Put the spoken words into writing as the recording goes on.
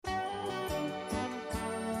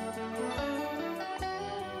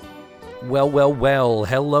Well,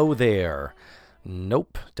 hello there.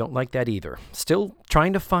 Nope, don't like that either. Still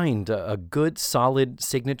trying to find a good, solid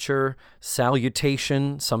signature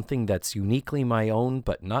salutation, something that's uniquely my own,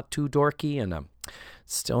 but not too dorky, and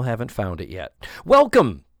still haven't found it yet.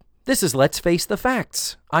 Welcome! This is Let's Face the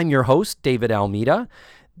Facts. I'm your host, David Almeida.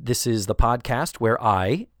 This is the podcast where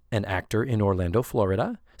I, an actor in Orlando,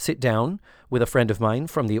 Florida, sit down with a friend of mine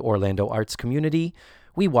from the Orlando arts community.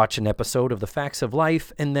 We watch an episode of The Facts of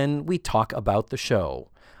Life, and then we talk about the show.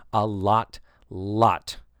 A lot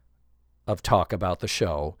of talk about the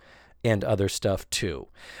show and other stuff too.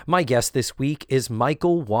 My guest this week is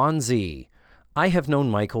Michael Wanzi. I have known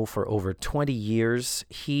Michael for over 20 years.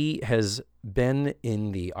 He has been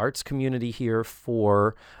in the arts community here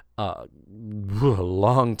for a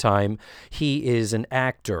long time. He is an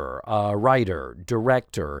actor, a writer,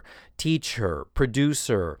 director, teacher,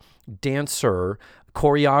 producer, dancer,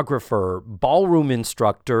 choreographer, ballroom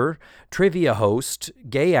instructor, trivia host,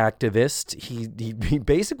 gay activist. He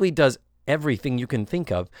basically does everything you can think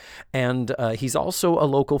of. And he's also a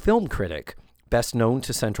local film critic, best known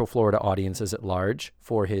to Central Florida audiences at large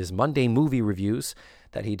for his Monday movie reviews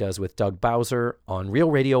that he does with Doug Bowser on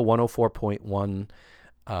Real Radio 104.1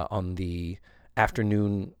 on the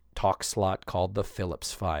afternoon talk slot called The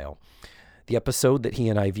Phillips File. The episode that he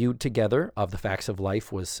and I viewed together of The Facts of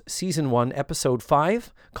Life was Season 1, Episode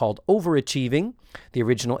 5, called Overachieving. The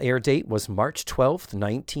original air date was March 12th,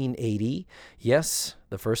 1980. Yes,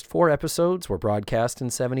 the first 4 episodes were broadcast in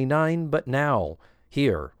 79, but now,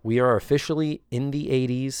 here, we are officially in the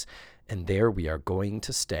 80s, and there we are going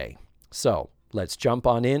to stay. So, let's jump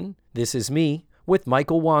on in. This is me with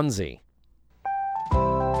Michael Wanzi.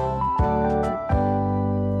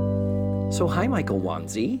 So, hi, Michael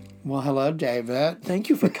Wanzi. Well, hello, David. Thank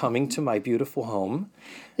you for coming to my beautiful home.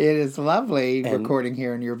 It is lovely recording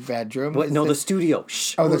here in your bedroom. No, the studio.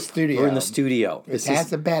 Shh. The studio. We're in the studio. It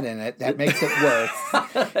has a bed in it. That makes it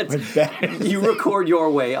worse. You record your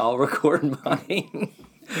way, I'll record mine.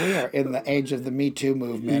 We are in the age of the Me Too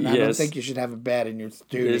movement. Yes. I don't think you should have a bed in your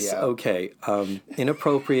studio. Yes, okay.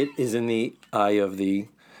 Inappropriate is in the eye of the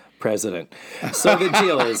president. So the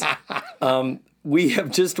deal is... we have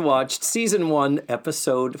just watched Season 1,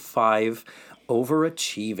 Episode 5,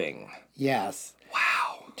 Overachieving. Yes.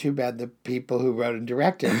 Wow. Too bad the people who wrote and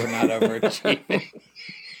directed were not overachieving.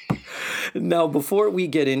 Now, before we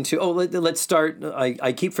get into... let's start.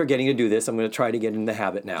 I keep forgetting to do this. I'm going to try to get in the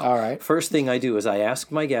habit now. All right. First thing I do is I ask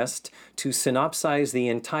my guest to synopsize the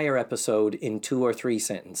entire episode in 2 or 3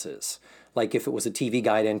 sentences, like if it was a TV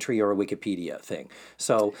guide entry or a Wikipedia thing.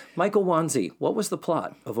 So, Michael Wanzi, what was the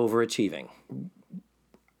plot of Overachieving?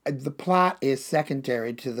 The plot is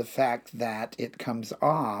secondary to the fact that it comes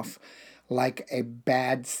off like a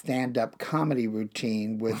bad stand-up comedy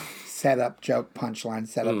routine with set-up, joke, punchline,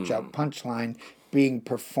 set-up, joke, punchline, being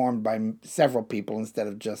performed by several people instead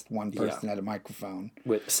of just one person at a microphone.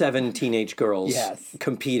 With 7 teenage girls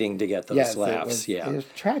competing to get those laughs. It was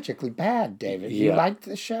tragically bad, David. You liked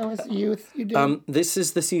the show as a youth? You did? This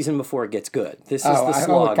is the season before it gets good. This is the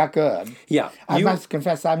slog. It got good. Yeah. I must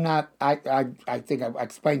confess, I'm not... I think I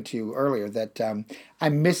explained to you earlier that I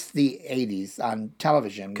missed the 80s on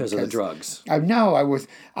television. Because of the drugs. No, I was...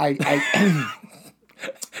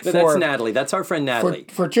 That's Natalie. That's our friend Natalie.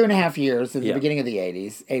 For 2.5 years, at the beginning of the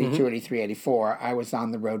 80s, 82, 83, 84, I was on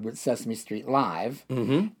the road with Sesame Street Live,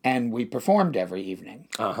 and we performed every evening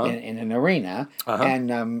in an arena,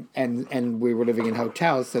 and we were living in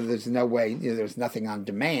hotels, so there's no way, there's nothing on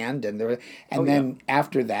demand, and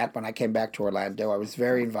after that, when I came back to Orlando, I was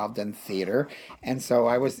very involved in theater, and so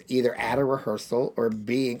I was either at a rehearsal or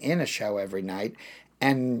being in a show every night.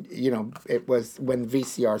 And, it was when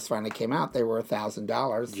VCRs finally came out, they were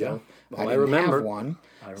 $1,000. So I didn't have one.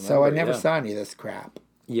 So I never saw any of this crap.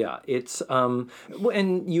 Yeah, it's, and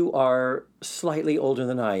you are slightly older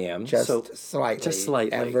than I am. Just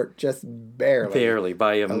slightly. Just barely. Barely,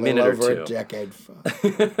 by a minute or two. Over a decade.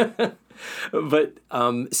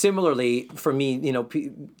 But similarly, for me,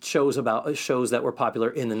 shows that were popular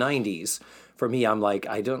in the 90s, for me, I'm like,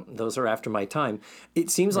 those are after my time.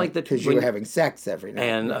 It seems like that... Because you were having sex every night.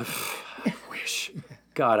 And I wish.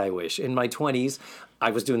 God, I wish. In my 20s, I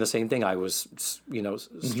was doing the same thing. I was,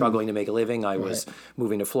 struggling to make a living. I was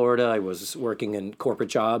moving to Florida. I was working in corporate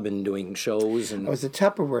job and doing shows. And I was a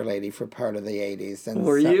Tupperware lady for part of the 80s. And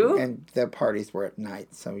were you? And the parties were at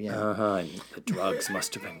night, so yeah. And the drugs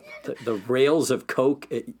must have been the rails of coke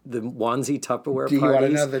at the Wanzi Tupperware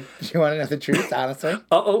parties. Do you want to know the truth, honestly?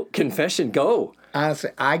 Confession, go. Honestly,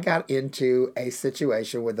 I got into a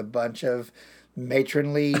situation with a bunch of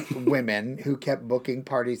matronly women who kept booking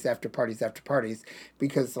parties after parties after parties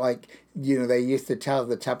because, like, they used to tell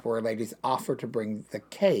the Tupperware ladies, offer to bring the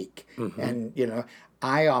cake. And,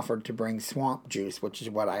 I offered to bring swamp juice, which is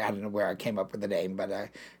what I don't know where I came up with the name, but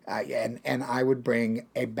I would bring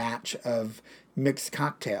a batch of mixed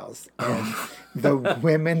cocktails. And the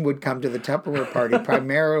women would come to the Tupperware party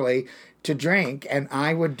primarily to drink, and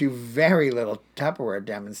I would do very little Tupperware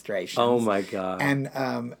demonstrations. Oh my God.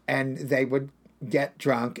 And they would get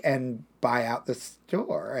drunk and buy out the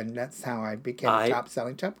store, and that's how I became a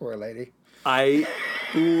top-selling Tupperware lady. I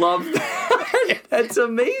love that. That's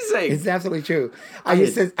amazing. It's absolutely true. I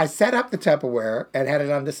set up the Tupperware and had it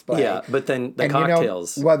on display. Yeah, but then the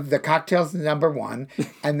cocktails. The cocktails number one,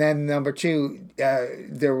 and then number two,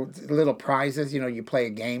 there were little prizes. You play a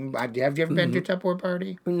game. Have you ever been to a Tupperware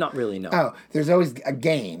party? Not really, no. Oh, there's always a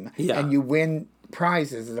game, and you win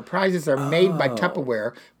prizes, and the prizes are made by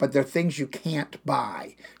Tupperware, but they're things you can't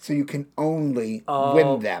buy, so you can only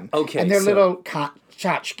win them. Okay, and they're little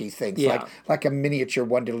tchotchke things, like a miniature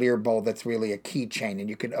Wonder bowl that's really a keychain, and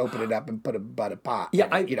you can open it up and put a pot. Yeah,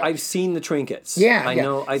 I've seen the trinkets. Yeah, I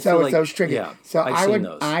know. So it's those trinkets. Yeah, so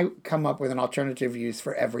those. I come up with an alternative use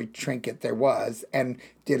for every trinket there was, and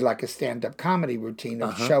did like a stand-up comedy routine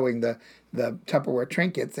of showing the Tupperware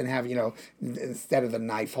trinkets and have, instead of the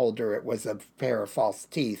knife holder, it was a pair of false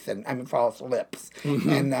teeth false lips.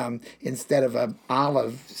 And instead of an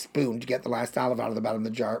olive spoon to get the last olive out of the bottom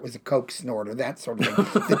of the jar, it was a Coke snorter, that sort of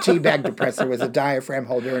thing. The tea bag depressor was a diaphragm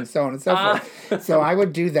holder, and so on and so forth. So I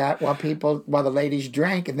would do that while the ladies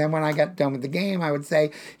drank. And then when I got done with the game, I would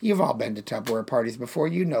say, you've all been to Tupperware parties before.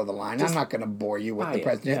 You know the line. I'm not going to bore you with the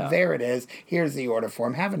president. Yeah. There it is. Here's the order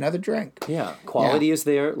form. Have another drink. Yeah. Quality is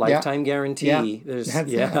there. Lifetime guarantee.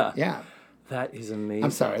 Yeah. Yeah. That is amazing.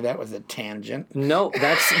 I'm sorry, that was a tangent. No,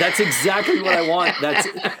 that's exactly what I want.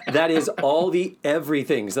 That is all the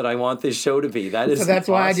everythings that I want this show to be. That is that's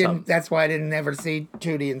awesome. why I didn't ever see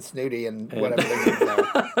Tootie and Snooty and whatever they did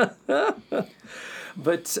there.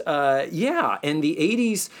 But and the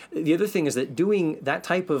 80s, the other thing is that doing that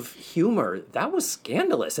type of humor, that was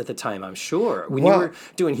scandalous at the time, I'm sure. When you were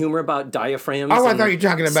doing humor about diaphragms. Oh, I thought you were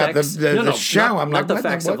talking about the show. Not the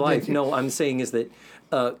facts of life. No, I'm saying is that,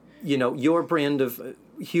 your brand of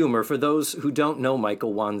humor, for those who don't know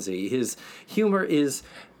Michael Wanzi, his humor is,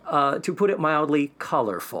 to put it mildly,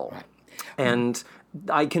 colorful. Right. And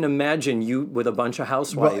I can imagine you with a bunch of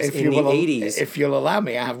housewives in the 80s. If you'll allow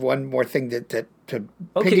me, I have one more thing to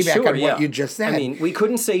piggyback on what you just said. I mean, we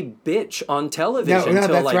couldn't say bitch on television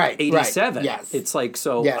until like 87. Right. Yes. It's like,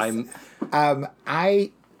 so yes.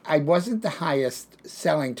 I wasn't the highest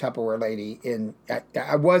selling Tupperware lady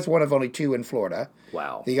I was one of only two in Florida.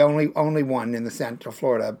 Wow. The only one in the Central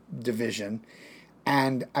Florida division.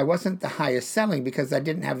 And I wasn't the highest selling because I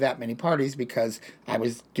didn't have that many parties because I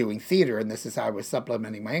was doing theater, and this is how I was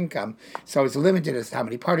supplementing my income. So I was limited as to how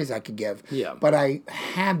many parties I could give. Yeah. But I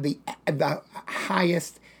had the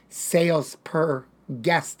highest sales per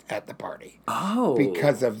guest at the party. Oh.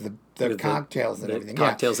 Because of the cocktails and everything.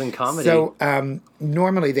 Cocktails and comedy. So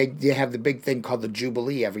normally they have the big thing called the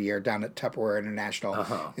Jubilee every year down at Tupperware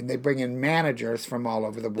International. And they bring in managers from all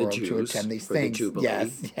over the world to attend these things. The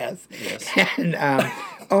Jubilee. Yes. And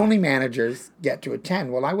only managers get to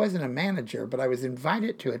attend. Well, I wasn't a manager, but I was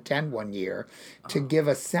invited to attend one year to give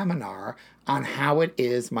a seminar on how it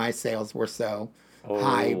is my sales were so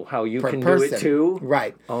high how you per can person. do it too?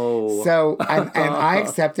 Right. Oh. So, and I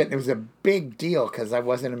accepted, and it was a big deal because I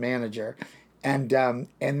wasn't a manager. And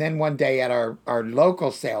then one day at our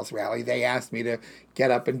local sales rally, they asked me to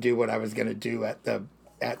get up and do what I was going to do at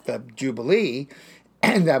the Jubilee.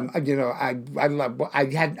 And I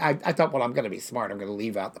thought, well, I'm going to be smart. I'm going to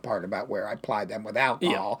leave out the part about where I ply them with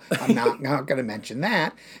alcohol. Yeah. I'm not going to mention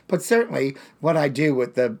that. But certainly, what I do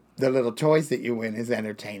with the little toys that you win is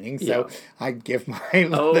entertaining. So I give my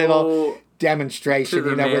little demonstration.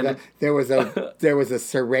 Where there was a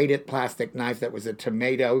serrated plastic knife that was a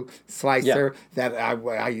tomato slicer that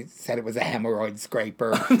I said it was a hemorrhoid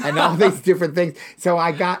scraper and all these different things. So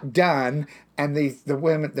I got done. And the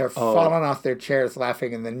women, they're falling off their chairs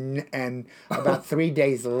laughing. And about 3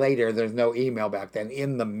 days later, there's no email back then.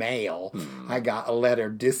 In the mail, I got a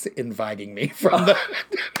letter disinviting me from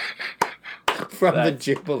the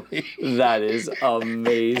Jubilee. That is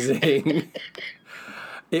amazing.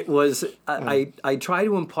 It was, I try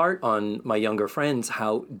to impart on my younger friends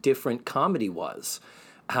how different comedy was.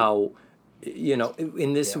 How,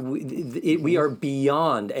 in this, we are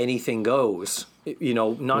beyond anything goes,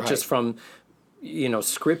 not just from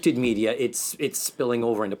scripted media, it's spilling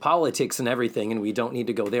over into politics and everything, and we don't need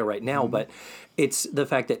to go there right now, but it's the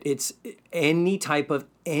fact that it's any type of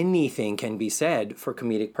anything can be said for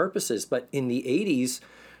comedic purposes. But in the 80s,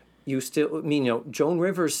 Joan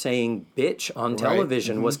Rivers saying bitch on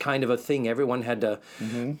television was kind of a thing everyone had to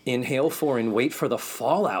inhale for and wait for the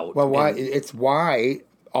fallout. Well, it's why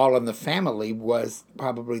All in the Family was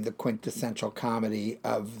probably the quintessential comedy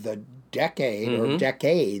of the decade or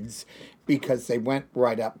decades, because they went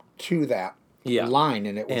right up to that line,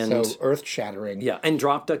 and it was so earth-shattering. Yeah, and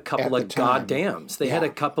dropped a couple of goddams. They had a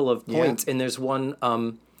couple of points, and there's one,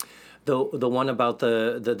 the one about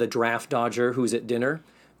the draft dodger who's at dinner,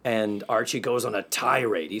 and Archie goes on a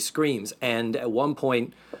tirade. He screams, and at one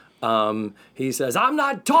point, he says, "I'm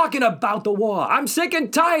not talking about the war. I'm sick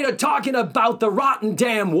and tired of talking about the rotten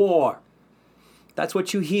damn war." That's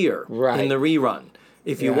what you hear in the rerun.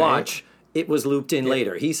 If you watch, it was looped in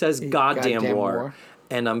later. He says, goddamn war.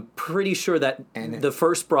 And I'm pretty sure that the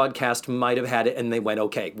first broadcast might have had it, and they went,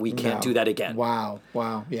 okay, we can't do that again. Wow,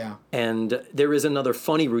 yeah. And there is another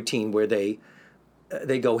funny routine where they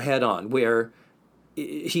go head on, where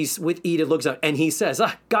he's with Edith, looks up, and he says,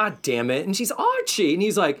 God damn it. And she's, Archie. And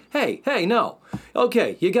he's like, hey, no.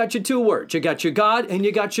 Okay, you got your 2 words. You got your God and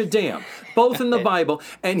you got your damn. Both in the Bible.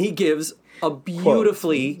 And he gives a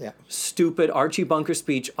beautifully stupid Archie Bunker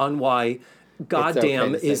speech on why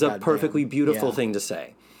goddamn is a perfectly beautiful thing to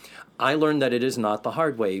say. I learned that it is not the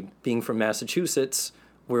hard way, being from Massachusetts,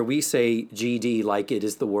 where we say GD like it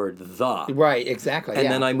is the word the. Right, exactly. And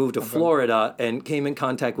then I moved to Florida and came in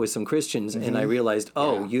contact with some Christians, and I realized,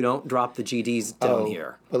 you don't drop the GDs down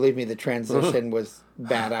here. Believe me, the transition was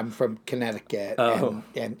bad. I'm from Connecticut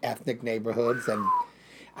and ethnic neighborhoods, and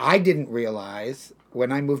I didn't realize when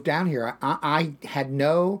I moved down here, I had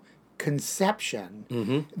no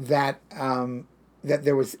conception that that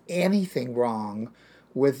there was anything wrong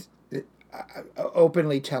with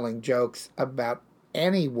openly telling jokes about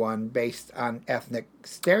anyone based on ethnic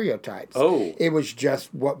stereotypes. It was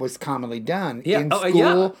just what was commonly done in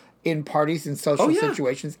school, in parties, in social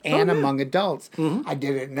situations, and among adults. I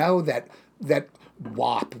didn't know that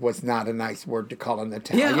WAP was not a nice word to call an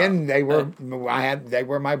Italian. They were they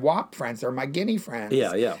were my WAP friends or my Guinea friends.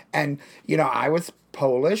 And I was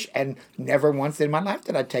Polish, and never once in my life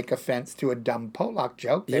did I take offense to a dumb Polak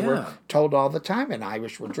joke. They were told all the time, and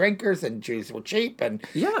Irish were drinkers, and Jews were cheap, and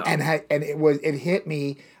it hit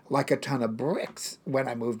me like a ton of bricks when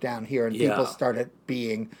I moved down here, and people started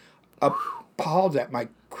being appalled at my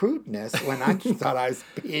crudeness when I just thought I was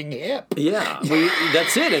being hip.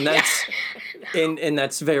 That's it, and that's and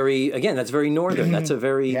that's very northern. That's a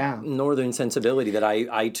very northern sensibility that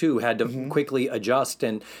I too had to quickly adjust,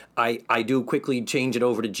 and I do quickly change it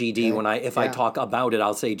over to GD when I talk about it,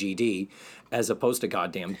 I'll say GD as opposed to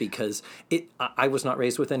goddamn, because I was not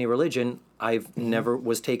raised with any religion. I've never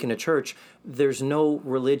was taken to church. There's no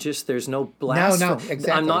religious. There's no blasphemy. No,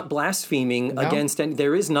 exactly. I'm not blaspheming against any.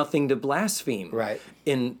 There is nothing to blaspheme. Right.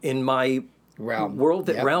 In my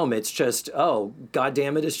realm, it's just, God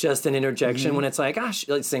damn it, it's just an interjection when it's like, gosh,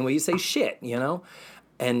 like the same way you say shit,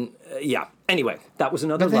 And anyway, that was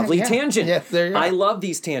another lovely tangent. Yes, there you go. I love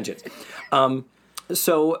these tangents.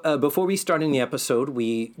 So before we start in the episode,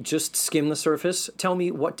 we just skim the surface. Tell me,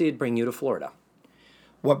 what did bring you to Florida?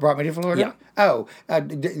 What brought me to Florida? Yeah.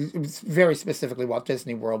 Very specifically Walt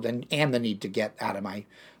Disney World and the need to get out of my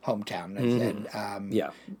hometown. And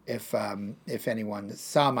if anyone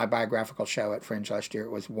saw my biographical show at Fringe last year,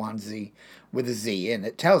 it was Wanzi with a Z, and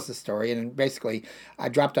it tells the story. And basically, I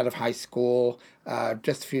dropped out of high school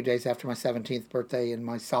just a few days after my 17th birthday in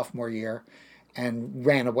my sophomore year, and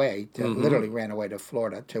literally ran away to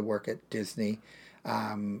Florida to work at Disney.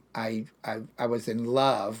 I was in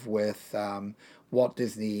love with Walt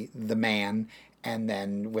Disney, the man, and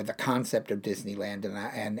then with the concept of Disneyland.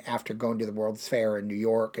 And after going to the World's Fair in New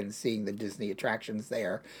York and seeing the Disney attractions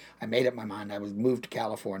there, I made up my mind I would move to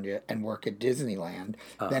California and work at Disneyland.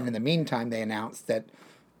 Then in the meantime, they announced that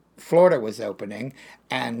Florida was opening,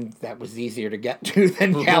 and that was easier to get to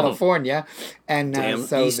than California. And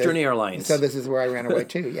Eastern Airlines. So this is where I ran away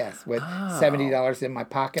to, yes, with $70 in my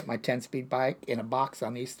pocket, my 10-speed bike, in a box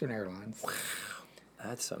on Eastern Airlines.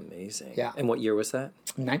 That's amazing. Yeah. And what year was that?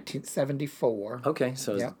 1974. Okay,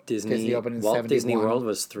 so Disney opened in Walt 71. Disney World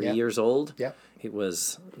was 3 years old. Yep. It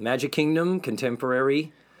was Magic Kingdom,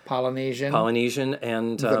 Contemporary, Polynesian,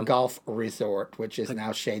 and the Golf Resort, which is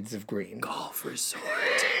now Shades of Green. Golf Resort.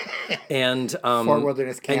 And Fort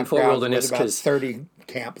Wilderness Campground with about 30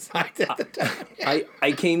 campsites at the time.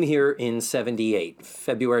 I came here in 78.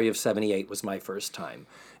 February of 78 was my first time.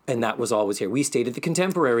 And that was always here. We stayed at the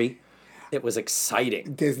Contemporary. It was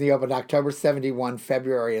exciting. Disney opened October 71,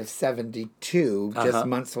 February of 72. Just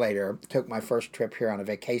months later, took my first trip here on a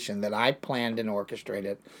vacation that I planned and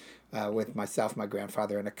orchestrated with myself, my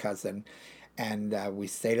grandfather, and a cousin. And we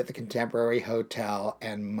stayed at the Contemporary Hotel,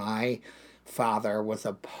 and my father was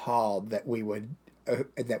appalled that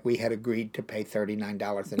we had agreed to pay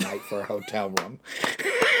 $39 a night for a hotel room.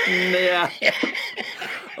 Yeah.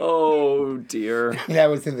 Oh, dear. That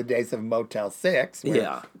was in the days of Motel 6.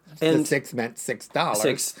 Yeah. And the 6 meant $6.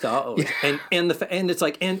 $6. And it's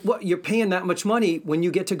like, and what, you're paying that much money when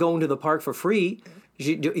you get to go into the park for free. If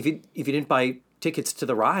you didn't buy tickets to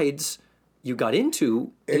the rides, you got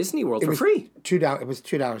into Disney World for free. It was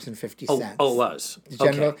 $2.50. Oh, it was.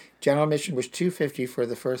 General admission was $2.50 for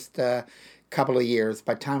the first couple of years.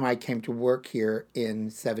 By the time I came to work here in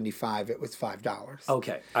 '75, it was $5.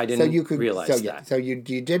 Okay, I didn't realize that. So you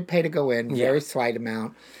did pay to go in, very slight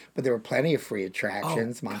amount, but there were plenty of free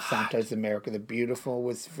attractions. Monsanto's America the Beautiful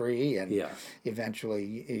was free, and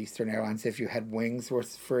eventually Eastern Airlines, if you had wings,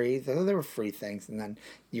 was free. So there were free things, and then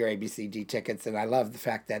your ABCD tickets. And I love the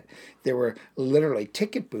fact that there were literally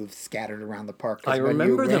ticket booths scattered around the park. I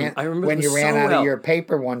remember them. When you ran out of your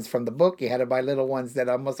paper ones from the book, you had to buy little ones that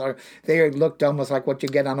they looked almost like what you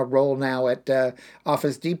get on a roll now at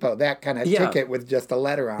Office Depot. That kind of ticket with just a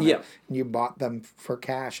letter on it. And you bought them for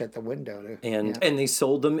cash at the window. And they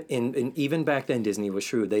sold them in even back then, Disney was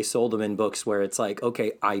shrewd. They sold them in books where it's like,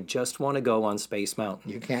 okay, I just want to go on Space Mountain.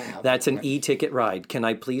 You can't help That's an e-ticket ride. Can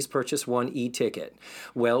I please purchase one e-ticket?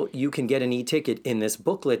 Well, you can get an e-ticket in this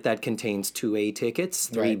booklet that contains 2 A tickets,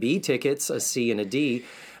 3 B tickets, a C and a D,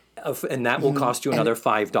 and that will cost you another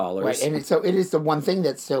 $5. Right, and so it is the one thing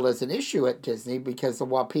that still is an issue at Disney, because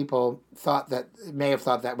while people may have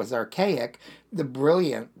thought that was archaic, the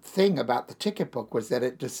brilliant thing about the ticket book was that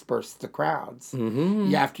it dispersed the crowds.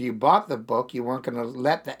 After you bought the book, you weren't going to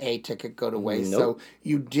let the A ticket go to waste, so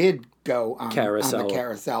you did go on the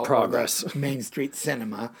carousel Progress, or the Main Street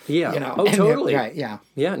Cinema. Yeah, totally.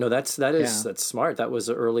 Yeah, no, that's smart. That was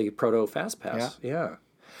the early proto Fast Pass. Yeah.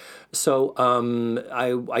 So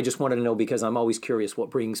I just wanted to know, because I'm always curious what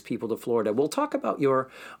brings people to Florida. We'll talk about your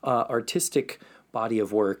artistic body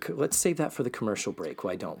of work. Let's save that for the commercial break,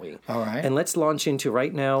 why don't we? All right. And let's launch into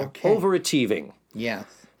right now, Overachieving. Yes.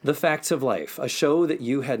 The Facts of Life, a show that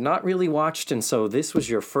you had not really watched, and so this was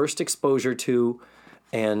your first exposure to,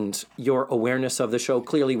 and your awareness of the show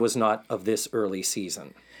clearly was not of this early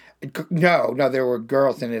season. No, there were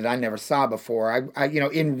girls in it I never saw before. I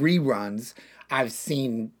in reruns, I've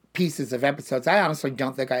seen pieces of episodes. I honestly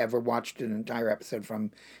don't think I ever watched an entire episode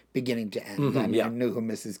from beginning to end. I knew who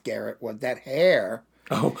Mrs. Garrett was. That hair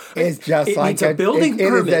is just like a building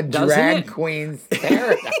permit. It is a drag queen's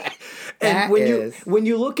paradise. And when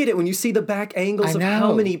you look at it, when you see the back angles of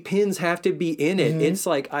how many pins have to be in it, it's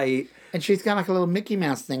like And she's got like a little Mickey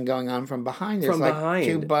Mouse thing going on from behind. There's like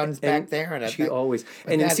 2 buns back there. And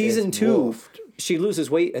in season 2, she loses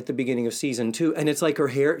weight at the beginning of season 2, and it's like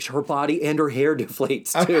her body and her hair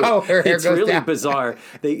deflates too. Her hair it's goes really down. bizarre.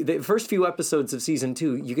 The first few episodes of season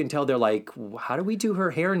 2, you can tell they're like, how do we do her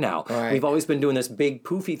hair now? Right. We've always been doing this big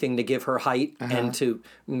poofy thing to give her height and to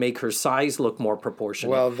make her size look more proportionate.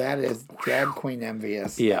 Well, that is drag queen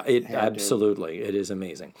envious. Yeah, absolutely. It is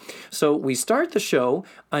amazing. So we start the show.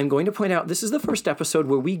 I'm going to point out this is the first episode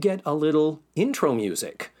where we get a little intro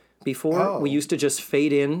music. Before, we used to just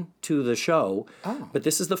fade in to the show, but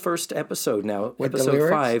this is the first episode now, with episode the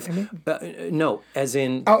lyrics, 5. No, as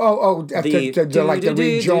in the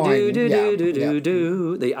rejoin.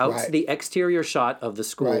 The exterior shot of the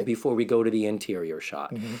school before we go to the interior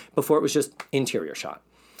shot. Before it was just interior shot.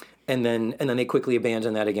 And then they quickly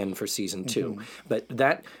abandon that again for season 2. But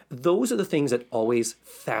those are the things that always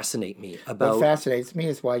fascinate me about. What fascinates me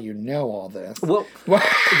is why you know all this. Well,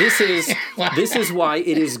 this is why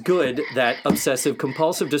it is good that obsessive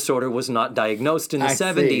compulsive disorder was not diagnosed in the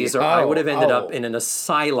 70s, or I would have ended up in an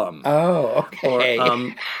asylum. Oh, okay.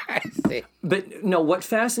 Or, I see. But no, what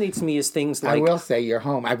fascinates me is things like, I will say your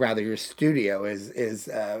home, your studio is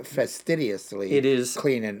fastidiously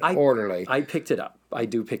clean and orderly. I picked it up. I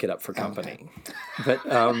do pick it up for company. Okay.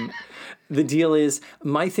 But the deal is,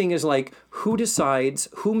 my thing is like, who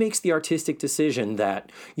makes the artistic decision that,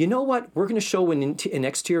 you know what, we're going to show an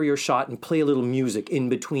exterior shot and play a little music in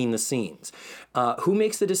between the scenes? Who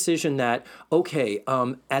makes the decision that, okay,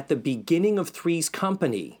 at the beginning of Three's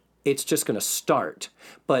Company, it's just going to start,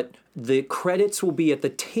 but the credits will be at the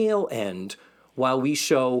tail end while we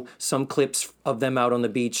show some clips of them out on the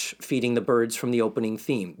beach feeding the birds from the opening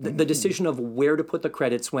theme. The decision of where to put the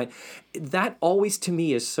credits that always to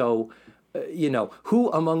me is so, who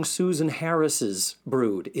among Susan Harris's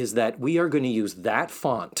brood is that we are going to use that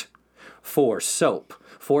font for Soap,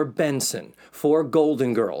 for Benson, for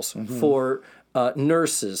Golden Girls, for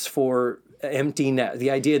Nurses, for empty net.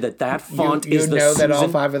 The idea that font you is the know Susan. that all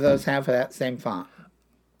 5 of those have that same font.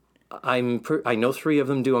 I know 3 of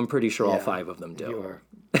them do. I'm pretty sure all 5 of them do. You're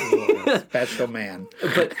a special man.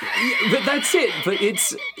 But that's it. But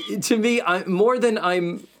it's, to me, more than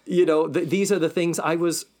I'm, these are the things I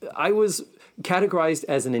was categorized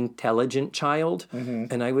as an intelligent child.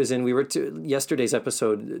 And yesterday's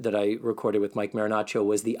episode that I recorded with Mike Marinaccio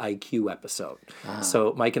was the IQ episode.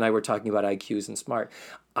 So Mike and I were talking about IQs and smart.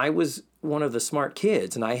 I was one of the smart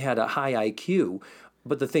kids and I had a high IQ,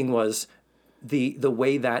 but the thing was, the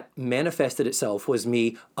way that manifested itself was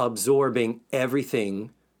me absorbing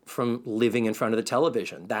everything from living in front of the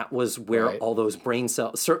television. That was where all those brain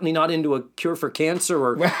cells, certainly not into a cure for cancer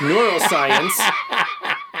or neuroscience,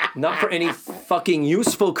 not for any fucking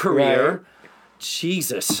useful career. Right.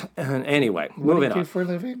 Jesus. Anyway, moving on. What do you do for a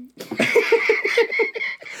living?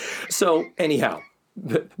 So anyhow,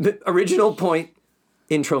 the original point,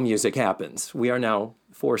 intro music happens. We are now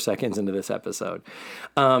 4 seconds into this episode.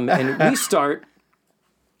 And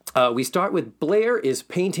we start with Blair is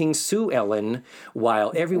painting Sue Ellen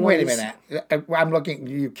while everyone Wait a minute. I'm looking,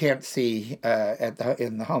 you can't see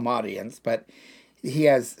in the home audience, but he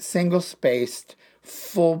has single-spaced,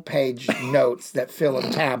 full-page notes that fill a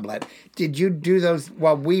tablet. Did you do those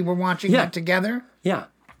while we were watching that together? Yeah.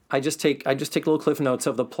 I just take little cliff notes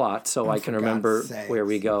of the plot so I can remember where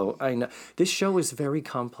we go. I know this show is very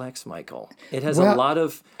complex, Michael. It has a lot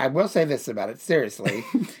of. I will say this about it seriously.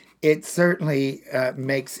 It certainly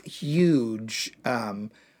makes huge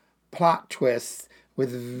plot twists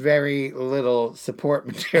with very little support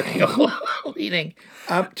material leading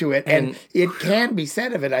up to it. And it can be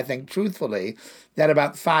said of it, I think, truthfully, that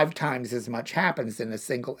about 5 times as much happens in a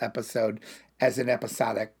single episode as an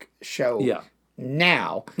episodic show. Yeah.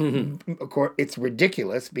 Now, of course, it's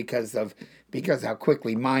ridiculous because how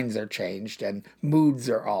quickly minds are changed and moods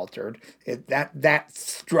are altered. That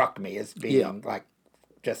struck me as being like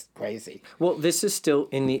just crazy. Well, this is still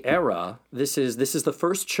in the era. This is the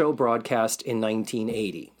first show broadcast in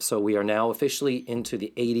 1980. So we are now officially into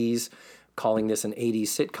the 80s, calling this an 80s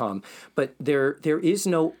sitcom. But there is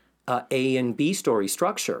no A and B story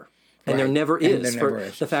structure. And there never is for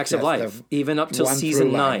The Facts of Life. Even up till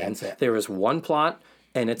season 9, there is one plot,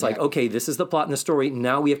 and it's like, okay, this is the plot in the story.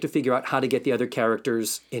 Now we have to figure out how to get the other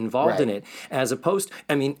characters involved in it. As opposed,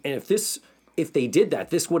 I mean, if they did that,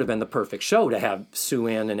 this would have been the perfect show to have Sue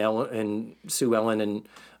Ellen and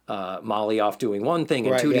Molly off doing one thing,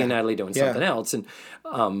 and Tootie and Natalie doing something else. And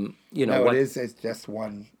it's just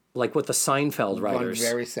one. Like with the Seinfeld writers. One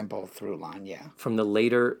very simple through line, From the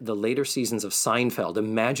later seasons of Seinfeld.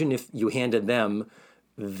 Imagine if you handed them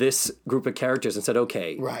this group of characters and said,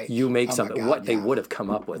 okay, you make something. What they would have come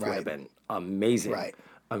up with would have been amazing,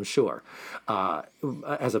 I'm sure.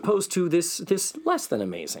 As opposed to this less than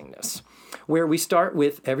amazingness, where we start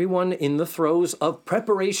with everyone in the throes of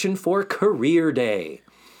preparation for career day.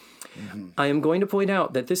 I am going to point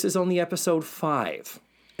out that this is only episode 5.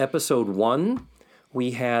 Episode 1...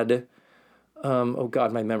 we had, oh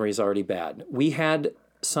God, my memory is already bad. We had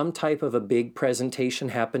some type of a big presentation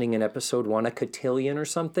happening in episode 1, a cotillion or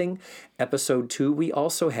something. Episode 2, we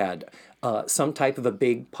also had some type of a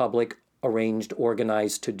big public arranged,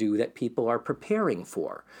 organized to-do that people are preparing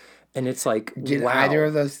for. And it's like, Did either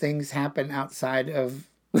of those things happen outside of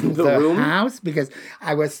the room? House? Because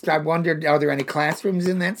I wondered, are there any classrooms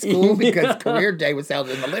in that school? Because career day was held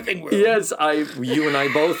in the living room. Yes, you and I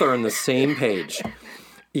both are on the same page.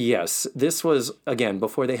 Yes, this was, again,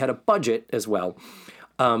 before they had a budget as well.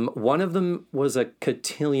 One of them was a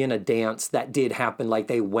cotillion, a dance that did happen, like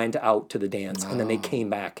they went out to the dance and then they came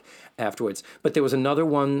back afterwards. But there was another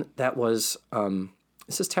one that was,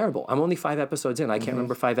 this is terrible. I'm only 5 episodes in. I can't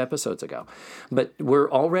remember 5 episodes ago. But we're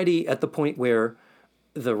already at the point where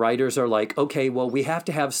the writers are like, okay, well, we have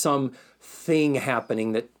to have some thing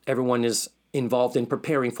happening that everyone is involved in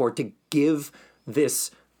preparing for to give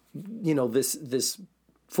this, this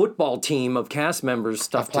football team of cast members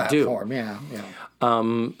stuff to do.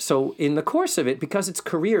 So in the course of it, because it's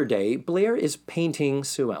career day, Blair is painting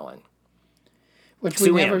Sue Ellen. Which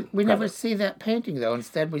we never see that painting, though.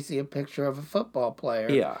 Instead, we see a picture of a football player.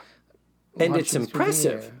 Yeah. And it's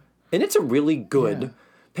impressive. And it's a really good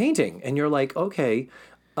painting. And you're like, okay,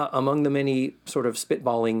 among the many sort of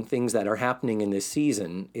spitballing things that are happening in this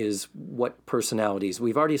season is what personalities.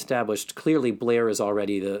 We've already established, clearly Blair is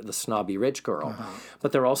already the snobby rich girl.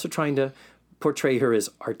 But they're also trying to portray her as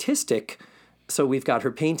artistic. So we've got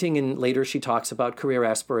her painting, and later she talks about career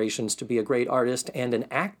aspirations to be a great artist and an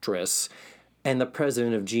actress and the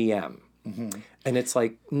president of GM. And it's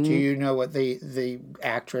like... Do you know what the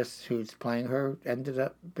actress who's playing her ended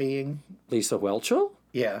up being? Lisa Whelchel?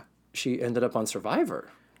 Yeah. she ended up on Survivor.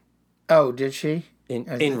 Oh, did she?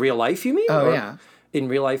 In real life, you mean? Oh, Or yeah. In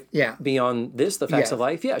real life, Yeah. beyond this, the facts Yeah. of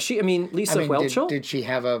life. Yeah, Lisa Whelchel. Did she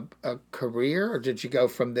have a career, or did she go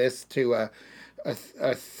from this to a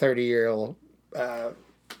 30-year-old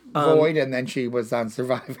void, and then she was on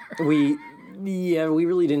Survivor? We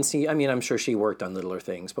really didn't see. I mean, I'm sure she worked on littler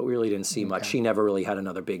things, but we really didn't see much. She never really had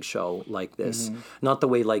another big show like this. Not the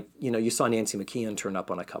way, like, you saw Nancy McKeon turn up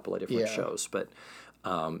on a couple of different shows, but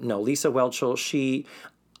no, Lisa Whelchel,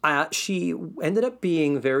 she ended up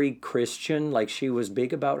being very Christian. Like, she was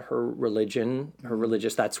big about her religion, her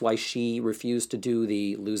religious. That's why she refused to do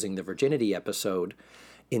the losing the virginity episode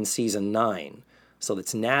in season 9. So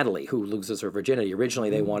it's Natalie who loses her virginity.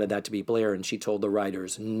 Originally, they wanted that to be Blair, and she told the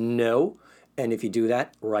writers, no. And if you do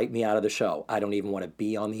that, write me out of the show. I don't even want to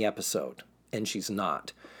be on the episode. And she's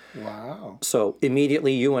not. Wow. So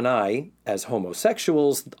immediately you and I, as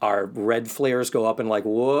homosexuals, our red flares go up and like,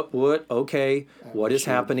 what, okay, what is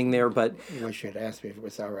happening there? But I wish you'd asked me if it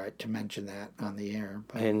was all right to mention that on the air.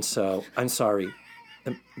 But... And so, I'm sorry.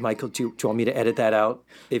 Michael, do you want me to edit that out?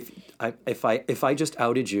 If I just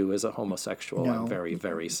outed you as a homosexual, I'm very,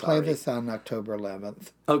 very sorry. Play this on October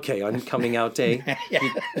 11th. Okay, on coming out day. You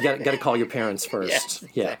got to call your parents first.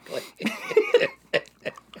 Yes, exactly.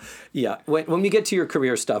 Yeah. When we get to your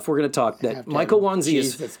career stuff, we're going to talk that Michael Wanzi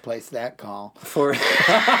is... Jesus, place that call. For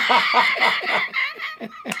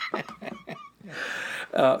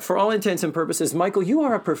all intents and purposes, Michael, you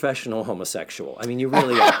are a professional homosexual. I mean, you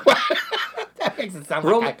really are. That makes it sound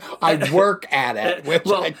like I work at it.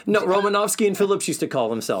 Romanovsky and Phillips used to call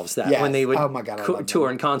themselves that when they would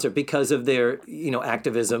tour in concert because of their,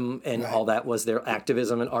 activism and all that was their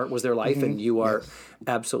activism and art was their life, and you are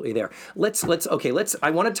absolutely there. Let's.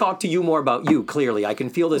 I want to talk to you more about you. Clearly, I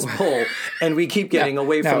can feel this pull, and we keep getting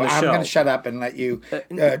away from the show. I'm going to shut up and let you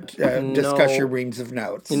discuss your reams of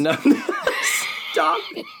notes. No, stop.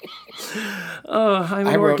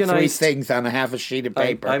 I wrote 3 things on a half a sheet of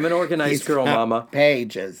paper. I'm an organized girl, Mama.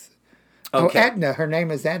 Pages. Okay. Oh, Edna. Her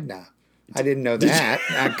name is Edna. I didn't know that.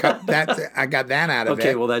 I got that out of it.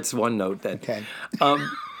 Okay, well, that's one note then. Okay.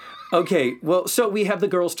 Okay, well, so we have the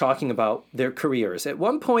girls talking about their careers. At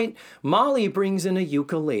one point, Molly brings in a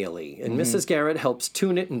ukulele, and Mrs. Garrett helps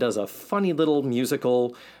tune it and does a funny little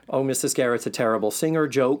musical, Mrs. Garrett's a terrible singer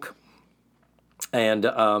joke. And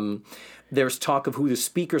there's talk of who the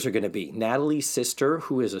speakers are going to be. Natalie's sister,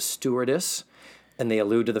 who is a stewardess, and they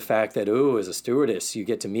allude to the fact that, as a stewardess, you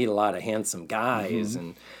get to meet a lot of handsome guys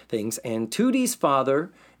and things. And Tootie's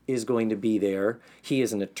father is going to be there. He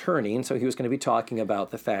is an attorney, and so he was going to be talking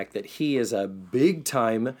about the fact that he is a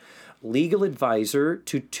big-time legal advisor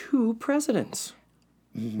to 2 presidents,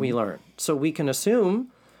 we learn. So we can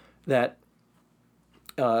assume that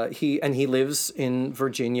he lives in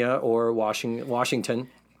Virginia or Washington.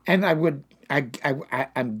 And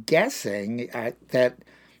I'm guessing that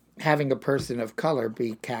having a person of color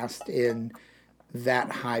be cast in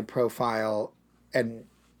that high profile and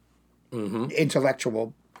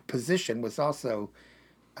intellectual position was also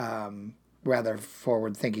rather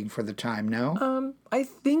forward thinking for the time. No, I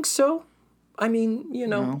think so. I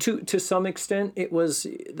mean, to some extent, it was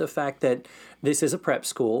the fact that this is a prep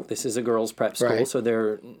school. This is a girls' prep school, so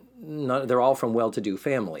they're all from well-to-do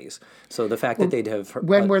families. So the fact that they'd have...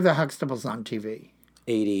 When were the Huxtables on TV?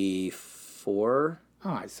 84.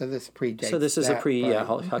 All right, so this predates. So this is a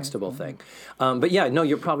Huxtable thing. But yeah, no,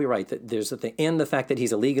 you're probably right that there's a thing. And the fact that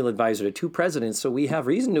he's a legal advisor to 2 presidents, so we have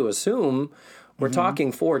reason to assume we're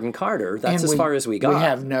talking Ford and Carter. That's as far as we got. We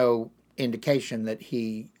have no indication that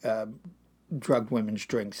he... drugged women's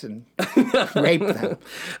drinks and raped them.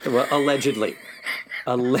 Well, allegedly.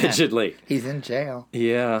 He's in jail.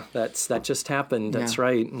 Yeah, that just happened. That's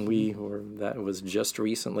right. And that was just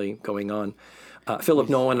recently going on. Philip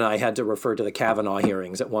Nolan and I had to refer to the Kavanaugh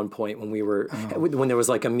hearings at one point when when there was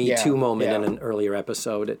like a Me Too moment in an earlier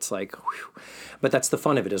episode. It's like, whew. But that's the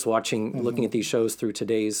fun of it, is looking at these shows through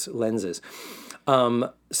today's lenses.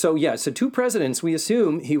 So 2 presidents, we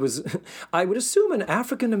assume I would assume an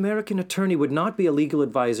African-American attorney would not be a legal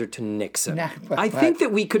advisor to Nixon. I think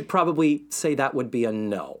that we could probably say that would be a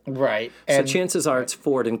no. Right. So chances are it's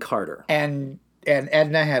Ford and Carter. And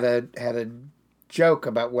Edna had a joke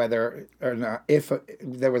about whether or not, if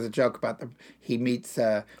there was a joke about he meets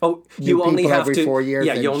you only have every to 4 years.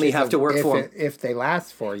 Yeah, you only have to work for him if they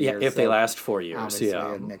last 4 years. Yeah, if they last 4 years.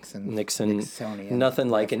 Yeah, Nixonian nothing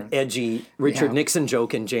like an edgy Richard Nixon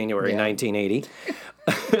joke in January 1980.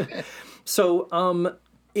 So,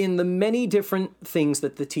 in the many different things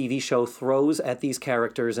that the TV show throws at these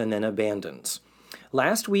characters and then abandons.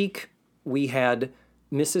 Last week we had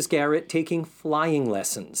Mrs. Garrett taking flying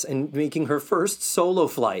lessons and making her first solo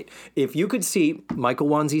flight. If you could see Michael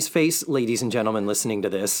Wanzi's face, ladies and gentlemen listening to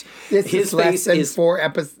this, This his is less face than is 4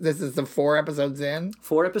 episodes. This is the 4 episodes in.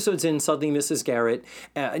 4 episodes in, suddenly Mrs. Garrett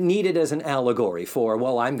needed as an allegory for,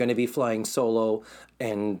 well, I'm going to be flying solo,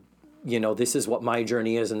 and, you know, this is what my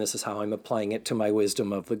journey is, and this is how I'm applying it to my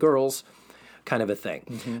wisdom of the girls, kind of a thing.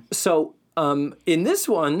 Mm-hmm. So in this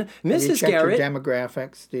one, Mrs. Have you checked Garrett... your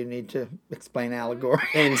demographics? Do you need to explain allegory?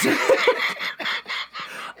 And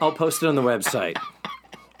I'll post it on the website.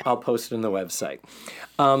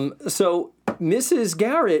 So Mrs.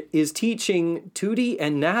 Garrett is teaching Tootie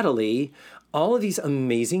and Natalie all of these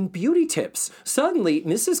amazing beauty tips. Suddenly,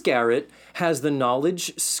 Mrs. Garrett has the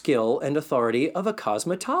knowledge, skill, and authority of a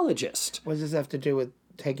cosmetologist. What does this have to do with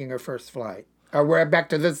taking her first flight? Oh, we're back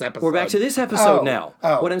to this episode. We're back to this episode now.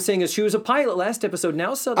 Oh. What I'm saying is she was a pilot last episode.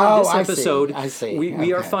 Now suddenly this episode, I see.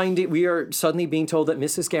 We are suddenly being told that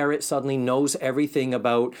Mrs. Garrett suddenly knows everything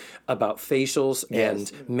about facials and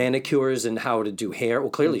manicures and how to do hair. Well,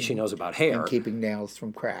 clearly she knows about hair. And keeping nails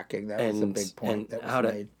from cracking. That was a big point that was how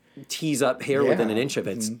made. To tease up hair within an inch of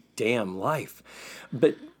its damn life.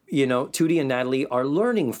 But, you know, Tootie and Natalie are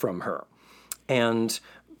learning from her. And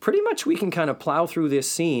pretty much we can kind of plow through this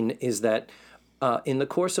scene is that in the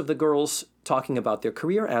course of the girls talking about their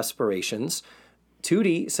career aspirations,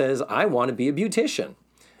 Tootie says, I want to be a beautician.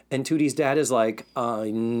 And Tootie's dad is like,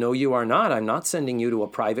 no, you are not. I'm not sending you to a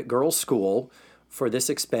private girls' school for this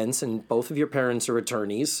expense, and both of your parents are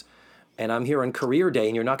attorneys, and I'm here on career day,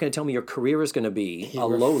 and you're not going to tell me your career is going to be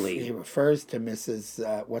lowly. He refers to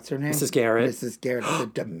Mrs. What's her name? Mrs. Garrett. Mrs. Garrett as a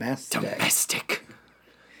domestic. Domestic.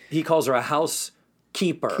 He calls her a housekeeper.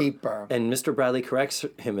 And Mr. Bradley corrects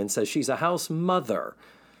him and says she's a house mother.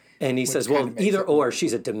 And he says, well, either or,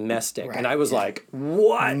 she's a domestic. Right, and I was like,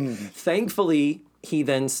 what? Thankfully, he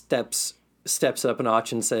then steps up a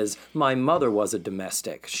notch and says, my mother was a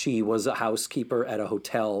domestic. She was a housekeeper at a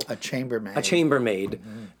hotel. A chambermaid.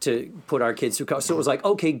 To put our kids through college. So it was like,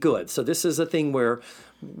 okay, good. So this is a thing where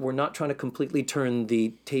we're not trying to completely turn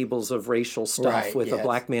the tables of racial stuff with a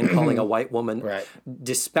black man calling a white woman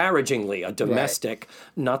disparagingly a domestic.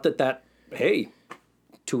 Not that, hey,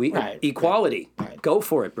 to equality. Right. Go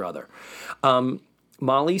for it, brother.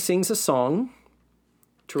 Molly sings a song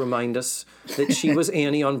to remind us that she was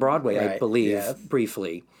Annie on Broadway, I believe,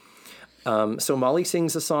 briefly. So Molly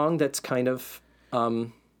sings a song that's kind of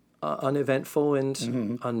uneventful and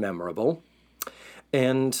unmemorable.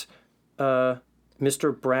 And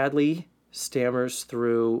Mr. Bradley stammers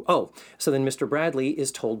through... so then Mr. Bradley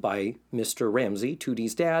is told by Mr. Ramsey,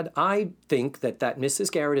 Tootie's dad, I think that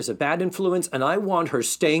Mrs. Garrett is a bad influence, and I want her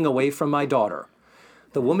staying away from my daughter.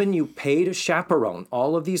 The woman you pay to chaperone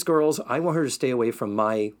all of these girls, I want her to stay away from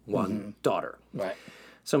my one daughter. Right.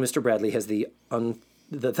 So Mr. Bradley has the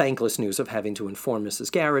thankless news of having to inform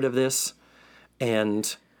Mrs. Garrett of this,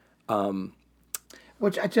 and...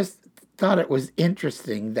 which I just thought it was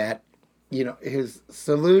interesting that, you know, his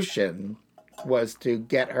solution was to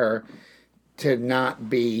get her to not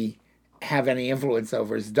have any influence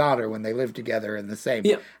over his daughter when they lived together in the same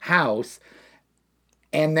house,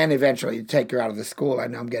 and then eventually take her out of the school. I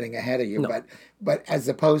know I'm getting ahead of you, but as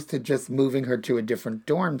opposed to just moving her to a different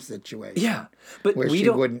dorm situation, but where she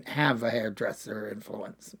wouldn't have a hairdresser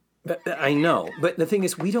influence. I know, but the thing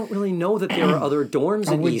is, we don't really know that there are other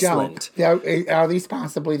dorms in Eastland. Are these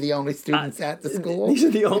possibly the only students at the school? These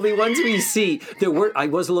are the only ones we see. I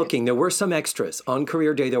was looking. There were some extras on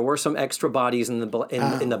career day. There were some extra bodies in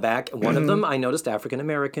the back. One of them I noticed African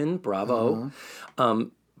American. Bravo.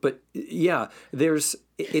 But yeah,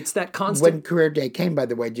 it's that constant. When career day came, by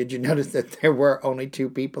the way, did you notice that there were only 2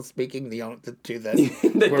 people speaking? The 2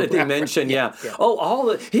 that they mentioned,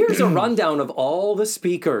 here's a rundown of all the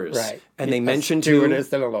speakers, right? And they mentioned 2.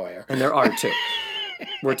 Stewardess and a lawyer, and there are 2.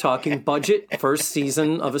 We're talking budget, first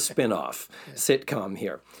season of a spinoff sitcom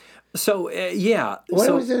here. So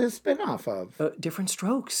what was it a spinoff of? Different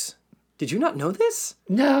Strokes. Did you not know this?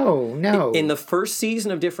 No. In the first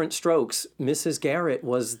season of Different Strokes, Mrs. Garrett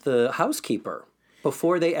was the housekeeper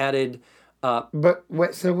before they added... But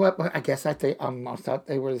what? I guess I thought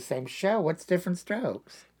they were the same show. What's Different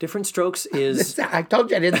Strokes? Different Strokes is... I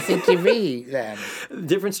told you I didn't see TV then.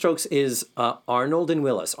 Different Strokes is Arnold and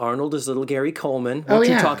Willis. Arnold is little Gary Coleman. What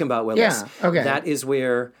you talking about, Willis? Yeah, okay. That is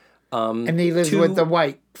where... and he lives with the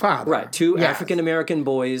white father. Right, 2 African-American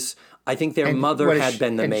boys... I think their mother had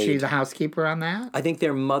been the maid. And she the housekeeper on that? I think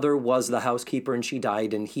their mother was the housekeeper, and she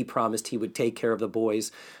died, and he promised he would take care of the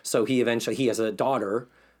boys. So he has a daughter,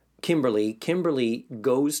 Kimberly. Kimberly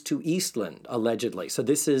goes to Eastland, allegedly. So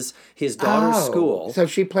this is his daughter's school. So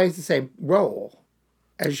she plays the same role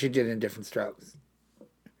as she did in Different Strokes.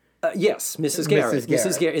 Yes, Mrs. Garrett. Mrs. Garrett.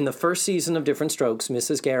 Mrs. Garrett. In the first season of Different Strokes,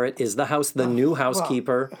 Mrs. Garrett is the new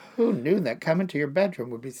housekeeper. Well, who knew that coming to your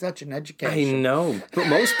bedroom would be such an education? I know, but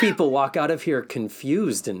most people walk out of here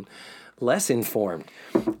confused and less informed.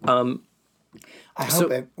 I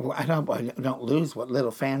hope I don't lose what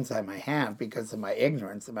little fans I might have because of my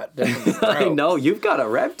ignorance about Different Strokes. I know, you've got a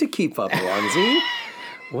rev to keep up, Wanzi.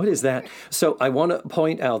 What is that? So I want to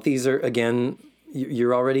point out, these are, again,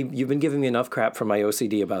 you've been giving me enough crap from my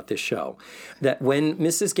OCD about this show, that when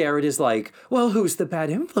Mrs. Garrett is like, well, who's the bad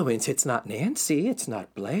influence? It's not Nancy. It's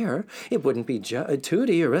not Blair. It wouldn't be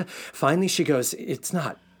Tootie. Finally, she goes, it's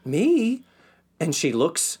not me. And she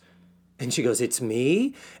looks and she goes, it's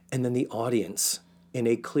me. And then the audience, in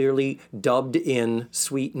a clearly dubbed in,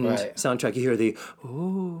 sweetened soundtrack, you hear the,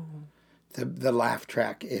 ooh. The laugh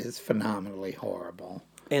track is phenomenally horrible.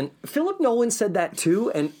 And Philip Nolan said that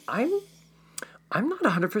too. And I'm not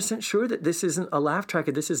 100% sure that this isn't a laugh track,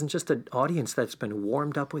 and this isn't just an audience that's been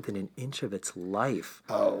warmed up within an inch of its life.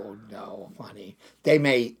 Oh no, funny. They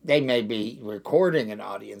may be recording an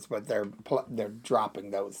audience, but they're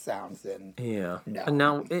dropping those sounds in. Yeah. No. And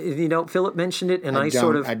now, Philip mentioned it, and I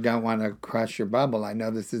don't want to crush your bubble. I know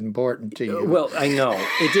this is important to you. Well, I know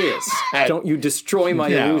it is. Don't you destroy my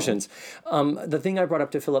illusions. The thing I brought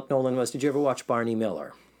up to Philip Nolan was, did you ever watch Barney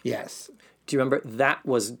Miller? Yes. Do you remember that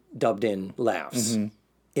was dubbed in laughs in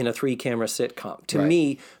a 3-camera sitcom? To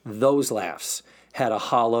me, those laughs had a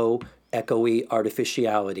hollow, echoey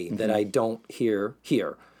artificiality that I don't hear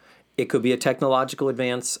here. It could be a technological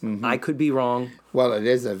advance. I could be wrong. Well, it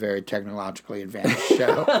is a very technologically advanced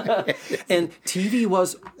show. And TV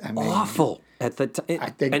was awful at the time. I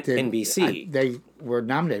think NBC. They were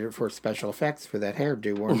nominated for special effects for that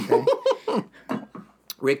hairdo, weren't they?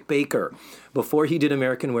 Rick Baker, before he did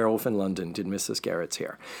American Werewolf in London, did Mrs. Garrett's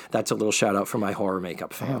hair. That's a little shout out for my horror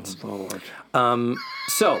makeup fans. Oh, Lord.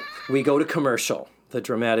 So we go to commercial. The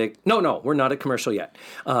dramatic... No, we're not at commercial yet.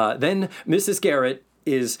 Then Mrs. Garrett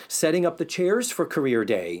is setting up the chairs for career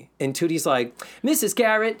day. And Tootie's like, Mrs.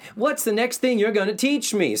 Garrett, what's the next thing you're going to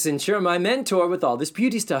teach me since you're my mentor with all this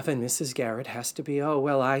beauty stuff? And Mrs. Garrett has to be,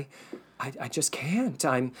 I just can't.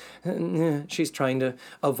 She's trying to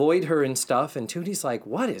avoid her and stuff. And Tootie's like,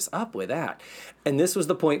 what is up with that? And this was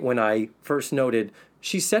the point when I first noted,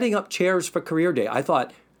 she's setting up chairs for career day. I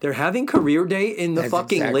thought, they're having career day in the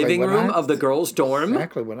living room of the girls' dorm?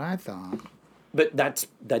 Exactly what I thought. But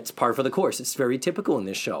that's par for the course. It's very typical in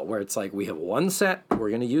this show, where it's like, we have one set, we're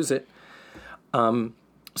going to use it. So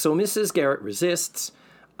Mrs. Garrett resists.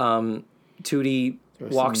 Tootie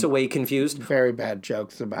walks away confused. Very bad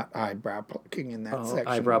jokes about eyebrow plucking in that section.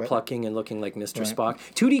 Eyebrow plucking and looking like Mr. Spock.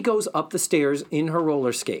 Tootie goes up the stairs in her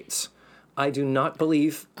roller skates. I do not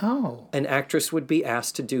believe an actress would be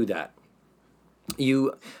asked to do that.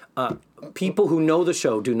 People who know the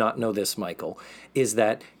show do not know this, Michael, is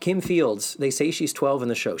that Kim Fields, they say she's 12 in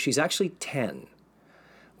the show. She's actually 10.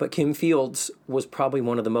 But Kim Fields was probably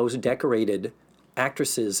one of the most decorated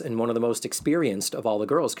actresses and one of the most experienced of all the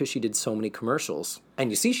girls because she did so many commercials. And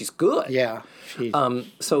you see, she's good. Yeah.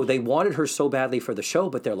 So they wanted her so badly for the show,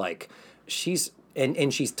 but they're like, she's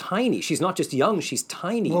tiny. She's not just young, she's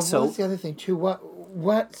tiny. Well, what's the other thing, too?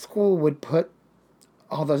 What school would put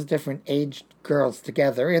all those different aged girls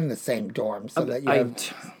together in the same dorm so that you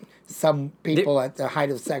have some people at the height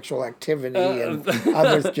of sexual activity and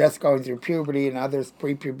others just going through puberty and others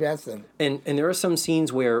prepubescent. And there are some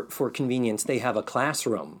scenes where, for convenience, they have a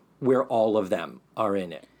classroom where all of them are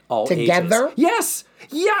in it. All together? Ages.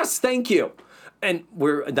 Yes, thank you. And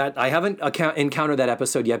I haven't encountered that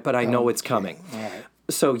episode yet, but I know it's coming. All right.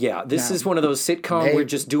 So yeah, this is one of those sitcom. We're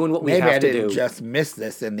just doing what we have to do. Maybe I didn't just miss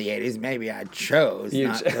this in the 80s. Maybe I chose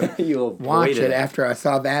not to watch it after I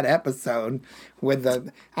saw that episode with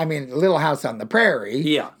Little House on the Prairie.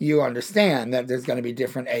 Yeah. You understand that there's going to be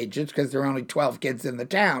different ages because there are only 12 kids in the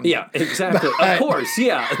town. Yeah, exactly. Of course,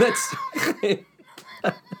 yeah. That's.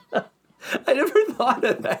 I never thought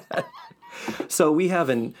of that. So we have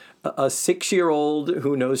a 6-year-old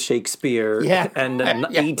who knows Shakespeare and an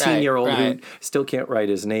 18-year-old who still can't write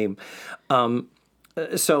his name.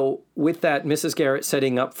 So with that, Mrs. Garrett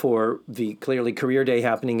setting up for the clearly career day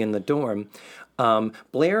happening in the dorm,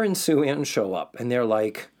 Blair and Sue Ann show up, and they're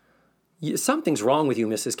like, something's wrong with you,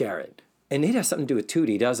 Mrs. Garrett. And it has something to do with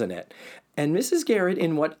Tootie, doesn't it? And Mrs. Garrett,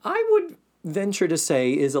 in what I would venture to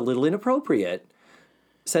say is a little inappropriate,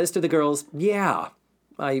 says to the girls,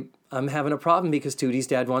 I'm having a problem because Tootie's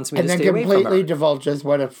dad wants me to stay away from her. And then completely divulges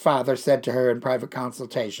what a father said to her in private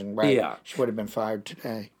consultation, right? Yeah. She would have been fired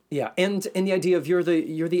today. Yeah, and the idea of you're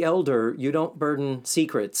the elder, you don't burden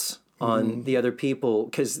secrets on the other people,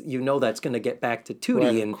 because that's going to get back to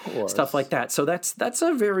Tootie and stuff like that. So that's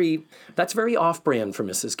very off-brand for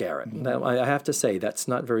Mrs. Garrett. I have to say that's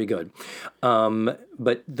not very good.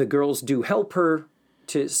 But the girls do help her.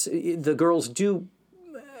 The girls do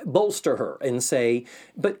bolster her and say,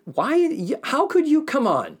 but why, how could you, come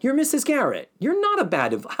on, you're Mrs. Garrett, you're not a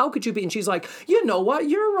bad, how could you be? And she's like, you know what,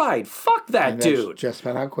 you're right, fuck that dude. Just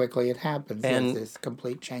about how quickly it happens. And this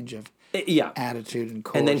complete change of attitude and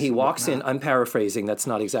course. And then he walks in, I'm paraphrasing, that's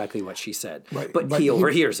not exactly what she said, but he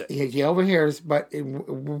overhears it. He overhears, but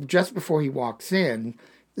just before he walks in,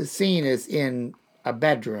 the scene is in a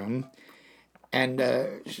bedroom. And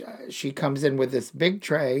she comes in with this big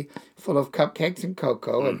tray full of cupcakes and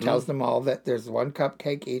cocoa and tells them all that there's one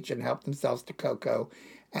cupcake each and help themselves to cocoa.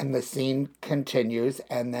 And the scene continues.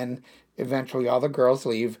 And then eventually all the girls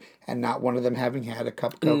leave and not one of them having had a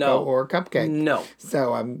cup of cocoa or a cupcake. No.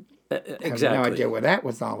 So I'm have no idea what that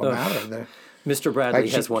was all about. Mr. Bradley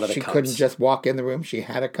has one of the cups. She couldn't just walk in the room. She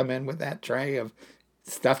had to come in with that tray of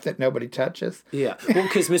stuff that nobody touches. Yeah, well,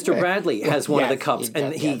 because Mr. Bradley has one of the cups,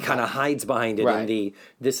 and he kind of hides behind it. Right.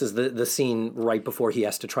 This is the scene right before he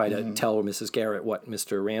has to try to tell Mrs. Garrett what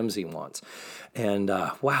Mr. Ramsey wants. And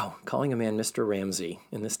wow, calling a man Mr. Ramsey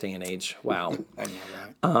in this day and age, wow. I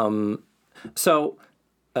know, right? So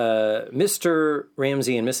Mr.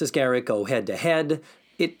 Ramsey and Mrs. Garrett go head to head.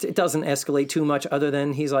 It doesn't escalate too much, other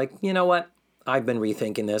than he's like, you know what? I've been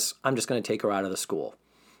rethinking this. I'm just going to take her out of the school.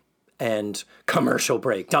 And commercial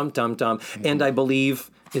break, dum, dum, dum. And I believe,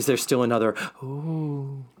 is there still another,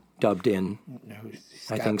 dubbed in? No,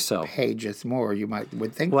 I think so. Pages more,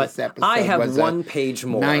 would think this episode I have was one page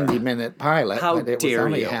more. 90-minute pilot, but it was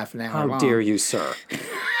only half an hour long. How dare you, sir?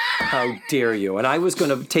 How dare you? And I was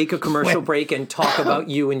going to take a commercial break and talk about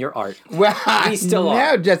you and your art. Well, we still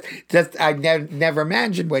are. Just I never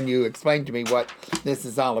imagined when you explained to me what this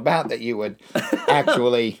is all about that you would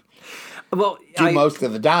actually... Well, most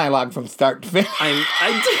of the dialogue from start to finish.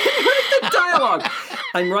 I did write the dialogue.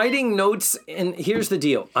 I'm writing notes, and here's the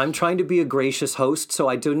deal. I'm trying to be a gracious host, so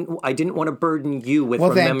I didn't want to burden you with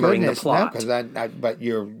remembering the plot. But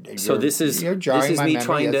this is me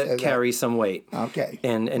trying to carry some weight. Okay.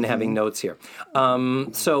 And having notes here.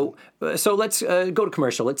 So let's go to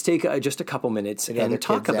commercial. Let's take just a couple minutes and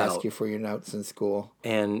talk about. Ask you for your notes in school.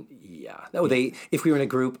 And if we were in a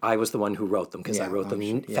group, I was the one who wrote them because I wrote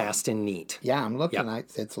them fast and neat. Yeah, I'm looking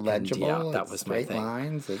at It's legible. And, that was my thing.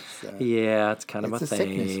 Lines. It's kind of a thing.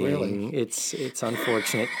 Sickness, really. It's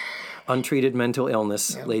unfortunate. Untreated mental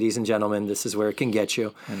illness, ladies and gentlemen, this is where it can get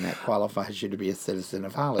you. And that qualifies you to be a citizen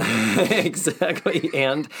of Hollywood. Exactly.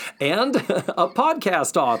 And a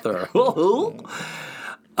podcast author.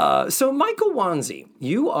 So Michael Wanzi,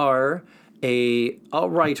 you are a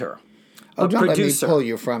writer. Oh, don't producer, let me pull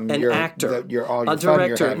you from an actor, a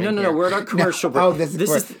director. No, we're at our commercial break.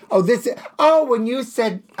 When you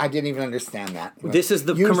said, I didn't even understand that. This is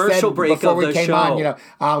the commercial break of the show. Before we came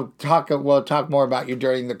on, we'll talk more about you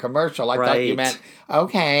during the commercial. I thought you meant,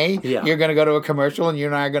 you're going to go to a commercial and you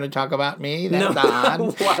and I are going to talk about me? That's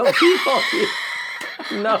odd.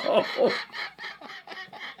 No.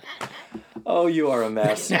 Oh, you are a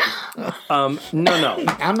mess. No.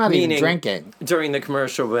 I'm not even drinking during the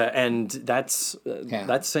commercial, and that's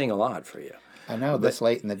saying a lot for you. I know, this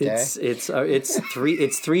late in the day. It's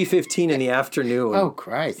 3:15 in the afternoon. Oh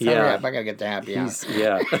Christ! Hurry up, I gotta get to happy hour.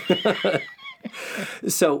 Yeah.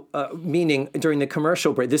 So, meaning during the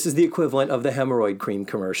commercial break, this is the equivalent of the hemorrhoid cream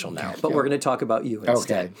commercial now, but we're going to talk about you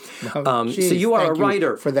instead. Okay. So you are a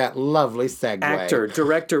writer. For that lovely segue. Actor,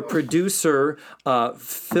 director, producer,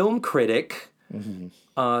 film critic.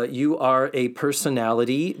 Mm-hmm. You are a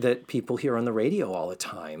personality that people hear on the radio all the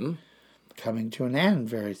time. Coming to an end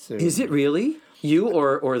very soon. Is it really? You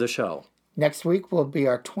or the show? Next week will be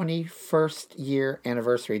our 21st year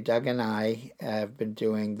anniversary. Doug and I have been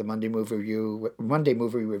doing the Monday movie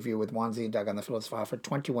review with Wanzi and Doug on the Phillips File for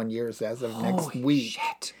 21 years as of next week.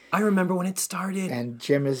 Shit. I remember when it started. And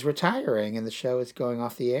Jim is retiring, and the show is going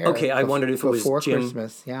off the air. Okay, I wondered if it was Jim. Before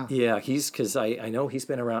Christmas, yeah. Yeah, because I know he's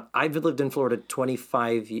been around. I've lived in Florida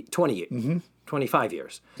 25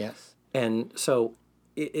 years. Yes. And so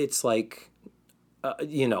it's like...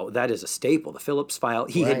 that is a staple, the Phillips File.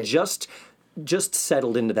 He had just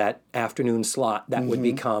settled into that afternoon slot that would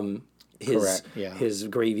become his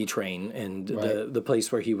gravy train and the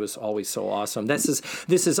place where he was always so awesome. This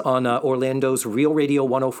is on Orlando's Real Radio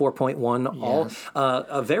 104.1.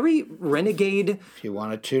 A very renegade. If you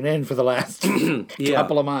want to tune in for the last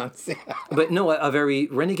couple of months. But no, a very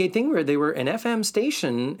renegade thing where they were an FM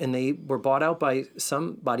station and they were bought out by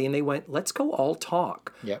somebody and they went, let's go all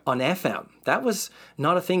talk on FM. That was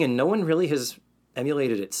not a thing, and no one really has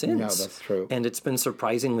emulated it since. No, that's true. And it's been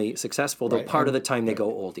surprisingly successful, though part of the time they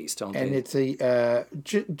go oldies, don't they? And it's a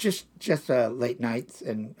just late nights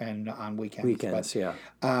and on weekends. Weekends, yeah.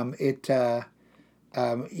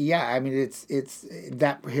 Yeah, I mean, it's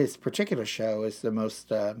that his particular show is the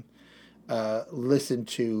most listened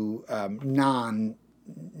to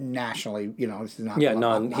non-nationally. You know, it's not.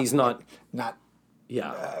 Yeah, he's not.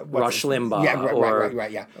 Yeah, Rush Limbaugh. Yeah,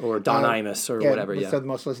 right. Yeah, or Don Imus or whatever. Yeah. So the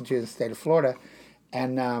most listened to in the state of Florida,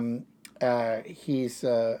 and he's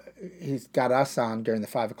got us on during the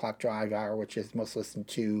 5 o'clock drive hour, which is the most listened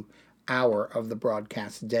to hour of the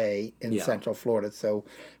broadcast day in Central Florida. So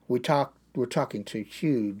we're talking to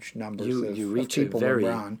huge numbers you reach of people a very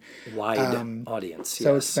on. wide audience.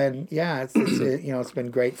 So it's been it's been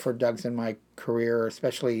great for Doug's and my career,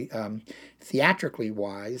 especially theatrically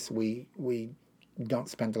wise. We don't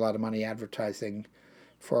spend a lot of money advertising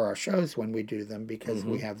for our shows when we do them because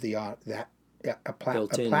we have a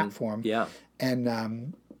platform. Yeah.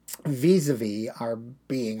 And vis-a-vis our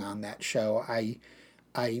being on that show, I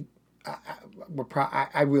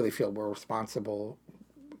really feel we're responsible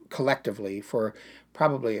collectively for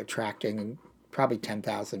probably attracting probably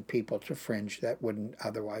 10,000 people to Fringe that wouldn't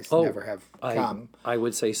otherwise never have come. I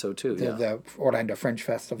would say so too. The Orlando Fringe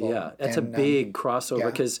Festival. Yeah, that's a big crossover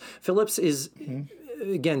because Phillips is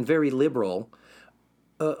again very liberal,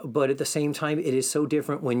 but at the same time it is so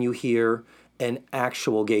different when you hear an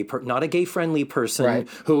actual gay not a gay friendly person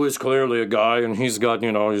who is clearly a guy and he's got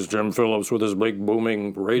he's Jim Phillips with his big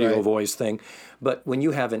booming radio voice thing, but when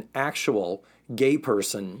you have an actual gay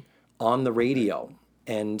person on the radio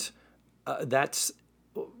and that's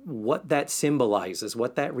what that symbolizes,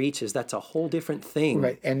 what that reaches. That's a whole different thing.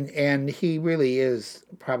 Right, and he really is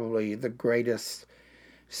probably the greatest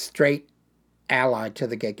straight ally to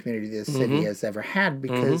the gay community this city has ever had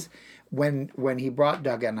because when he brought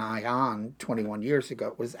Doug and I on 21 years ago,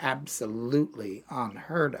 it was absolutely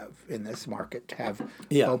unheard of in this market to have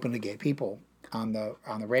openly gay people on the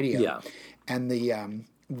radio. Yeah. And the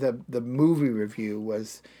movie review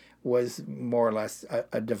was more or less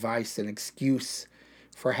a device, an excuse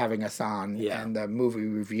for having us on. Yeah. And the movie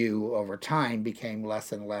review over time became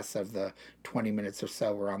less and less of the 20 minutes or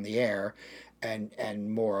so we're on the air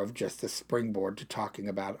and more of just a springboard to talking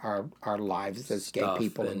about our lives as gay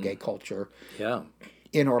people and gay culture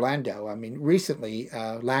in Orlando. I mean, recently,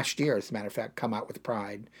 last year, as a matter of fact, Come Out with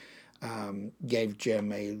Pride gave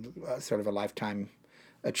Jim a sort of a lifetime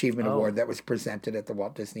achievement award that was presented at the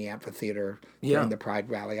Walt Disney Amphitheater during the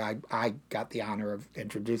Pride Rally. I got the honor of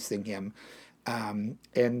introducing him. And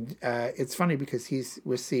it's funny because he's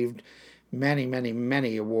received many, many,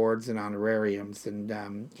 many awards and honorariums,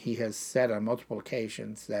 and he has said on multiple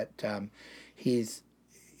occasions that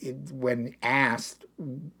when asked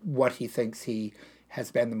what he thinks he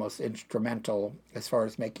has been the most instrumental as far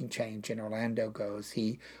as making change in Orlando goes,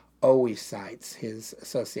 he always cites his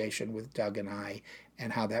association with Doug and I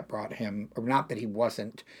and how that brought him, or not that he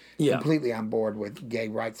wasn't completely on board with gay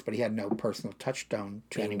rights, but he had no personal touchstone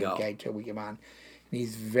to anyone gay till we came on. And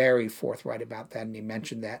he's very forthright about that, and he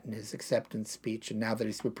mentioned that in his acceptance speech. And now that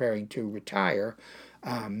he's preparing to retire,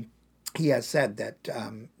 he has said that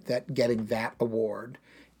that getting that award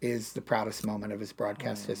is the proudest moment of his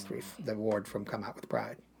broadcast history, the award from Come Out with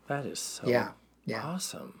Pride. That is so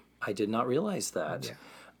awesome. I did not realize that. Yeah.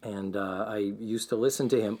 And I used to listen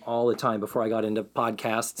to him all the time before I got into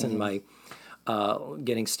podcasts and my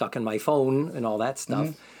getting stuck in my phone and all that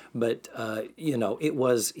stuff. But,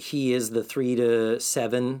 he is the 3 to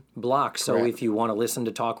 7 block. So if you want to listen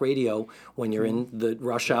to talk radio when you're in the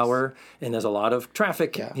rush hour and there's a lot of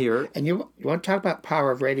traffic here. And you want to talk about power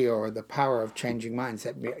of radio or the power of changing minds.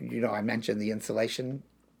 I mentioned the insulation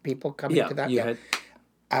people coming to that.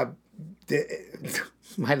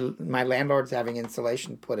 My landlord's having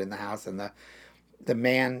insulation put in the house, and the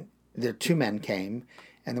two men came,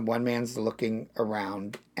 and the one man's looking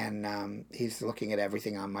around, and he's looking at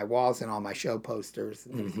everything on my walls and all my show posters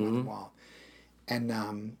and everything on the wall, and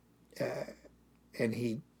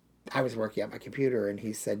I was working at my computer, and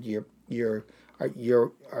he said, "You're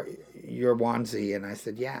Wanzi," and I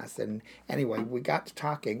said, "Yes." And anyway, we got to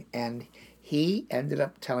talking, and he ended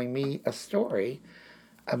up telling me a story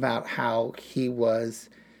about how he was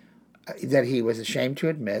ashamed to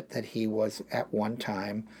admit that he was at one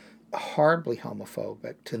time horribly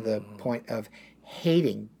homophobic to the point of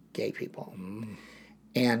hating gay people.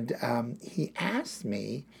 And he asked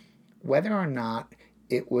me whether or not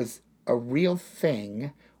it was a real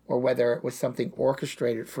thing or whether it was something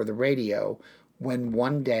orchestrated for the radio when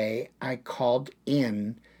one day I called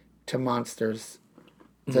in to Monsters,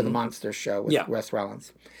 to the Monsters show with Russ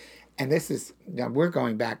Rollins. And this is, we're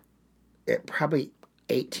going back probably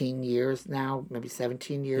 18 years now, maybe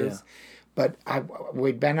 17 years. But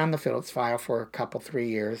we'd been on the Phillips File for a couple, 3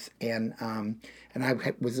 years, and I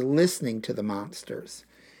was listening to the Monsters,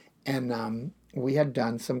 and we had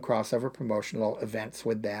done some crossover promotional events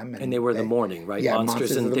with them. And they were the morning, right? Yeah,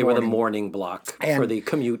 Monsters, and they were the morning block for the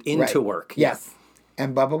commute into work. Yes.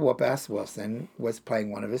 And Bubba Whoop-Ass Wilson was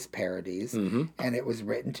playing one of his parodies, and it was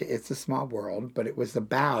written to It's a Small World, but it was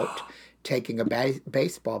about taking a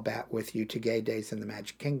baseball bat with you to Gay Days in the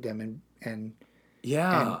Magic Kingdom and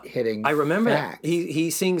hitting. I remember facts. that. He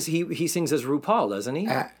sings as RuPaul, doesn't he?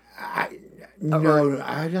 No,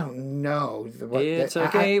 I don't know. It's a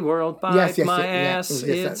gay world by my ass.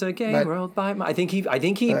 It's a gay world by my. I think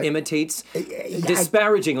he imitates,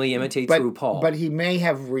 disparagingly imitates RuPaul. But he may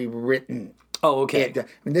have rewritten. Oh, okay.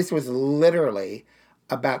 This was literally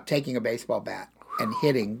about taking a baseball bat and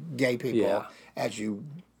hitting gay people as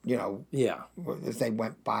as they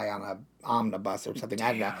went by on a omnibus or something.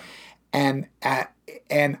 I don't know. And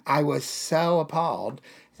I was so appalled.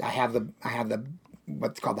 I have the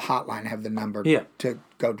what's called the hotline. I have the number to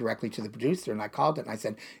go directly to the producer, and I called it and I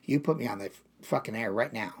said, "You put me on the fucking air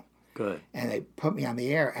right now." Good. And they put me on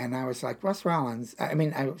the air, and I was like, Russ Rollins. I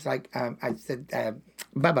was like, I said,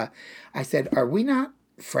 Bubba, I said, are we not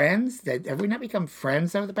friends? Have we not become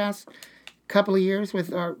friends over the past couple of years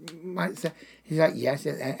with our? He's like, yes.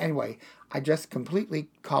 Anyway, I just completely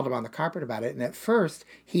called him on the carpet about it, and at first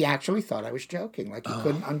he actually thought I was joking, like he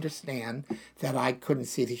couldn't understand that I couldn't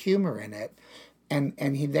see the humor in it.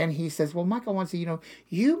 And he says, well, Michael wants to,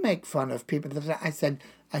 you make fun of people. I said,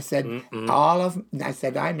 I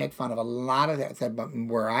make fun of a lot of that. I said, but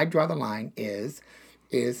where I draw the line is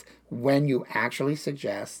when you actually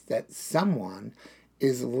suggest that someone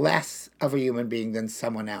is less of a human being than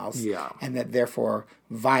someone else, and that therefore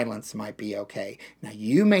violence might be okay. Now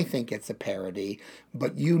you may think it's a parody,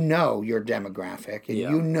 but your demographic, and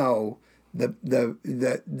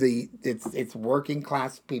it's working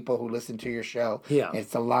class people who listen to your show.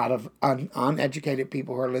 It's a lot of uneducated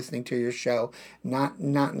people who are listening to your show, not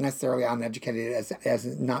necessarily uneducated as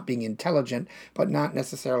not being intelligent, but not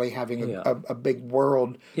necessarily having a big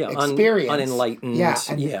world experience, unenlightened,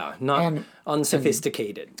 not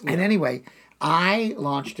unsophisticated. And anyway, I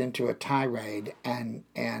launched into a tirade and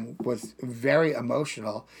was very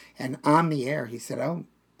emotional. And on the air, he said, "Oh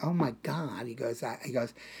my God!" He goes.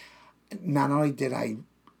 Not only did I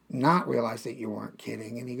not realize that you weren't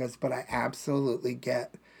kidding, and he goes, but I absolutely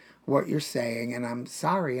get what you're saying, and I'm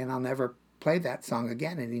sorry, and I'll never play that song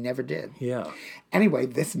again, and he never did. Yeah. Anyway,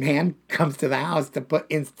 this man comes to the house to put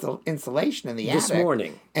insulation in the attic. This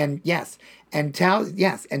morning. And tells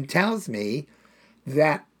me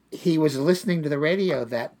that he was listening to the radio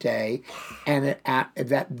that day, and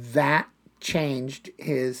that changed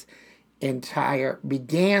his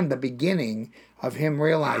began the beginning of him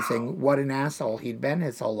realizing what an asshole he'd been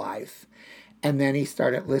his whole life. And then he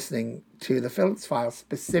started listening to the Phillips File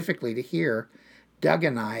specifically to hear Doug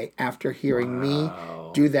and I after hearing me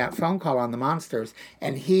do that phone call on the Monsters.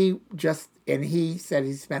 And he said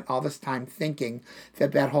he spent all this time thinking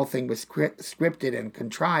that whole thing was scripted and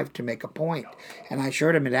contrived to make a point. And I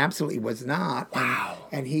assured him it absolutely was not. Wow.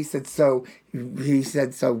 And he said, so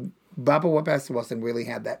Bubba Whoop-Ass Wilson really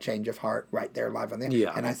had that change of heart right there live on there.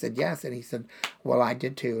 Yeah. And I said, yes. And he said, well, I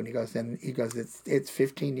did too. And he goes, it's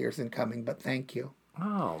 15 years in coming, but thank you.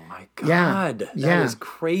 Oh my God. That is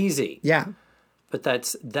crazy. Yeah. But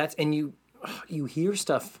that's, and you hear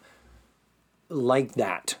stuff like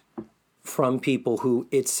that from people who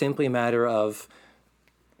it's simply a matter of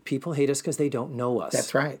people hate us because they don't know us.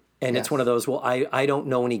 That's right. And it's one of those, well, I don't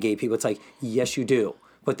know any gay people. It's like, yes, you do.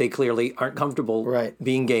 But they clearly aren't comfortable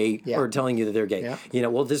being gay or telling you that they're gay. Yeah.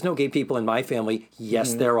 Well, there's no gay people in my family.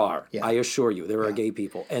 Yes, there are. Yeah. I assure you, there are gay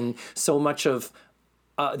people. And so much of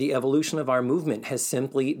the evolution of our movement has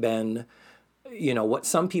simply been, what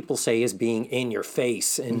some people say is being in your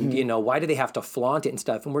face. And, why do they have to flaunt it and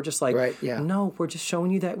stuff? And we're just like, no, we're just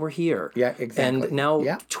showing you that we're here. Yeah, exactly. And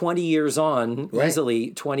now 20 years on,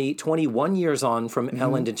 easily 21 years on from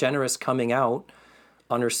Ellen DeGeneres coming out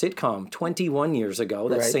on her sitcom 21 years ago.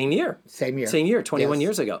 That's same year, 21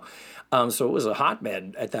 years ago. So it was a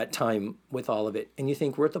hotbed at that time with all of it. And you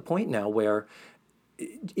think we're at the point now where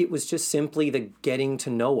it was just simply the getting to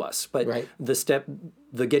know us. But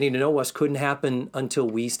the getting to know us couldn't happen until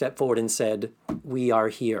we stepped forward and said, we are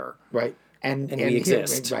here. Right. And we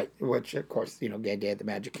exist. Which, of course, Gay Day at the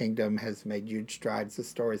Magic Kingdom has made huge strides. The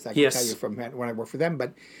stories I can tell you from when I worked for them,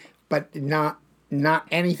 but not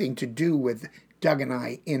anything to do with Doug and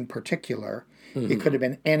I in particular. It could have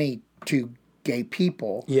been any two gay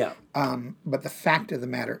people. Yeah. But the fact of the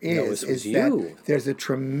matter No, is it was you. that there's a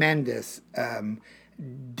tremendous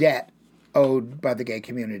debt owed by the gay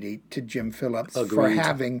community to Jim Phillips for Agreed.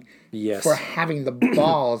 having Yes. for having the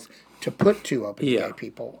balls to put two openly Yeah. gay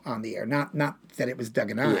people on the air. Not that it was Doug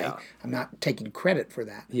and I. Yeah. I'm not taking credit for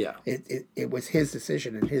that. Yeah. It was his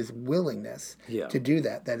decision and his willingness Yeah. to do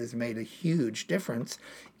that has made a huge difference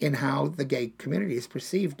in how the gay community is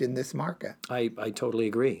perceived in this market. I totally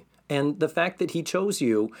agree. And the fact that he chose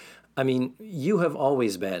you, I mean, you have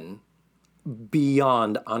always been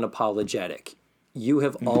beyond unapologetic. You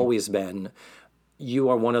have always been, you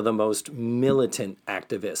are one of the most militant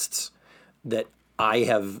activists that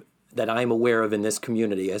I'm aware of in this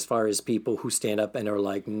community, as far as people who stand up and are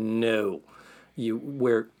like, no.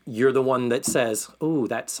 You're the one that says, oh,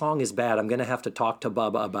 that song is bad. I'm going to have to talk to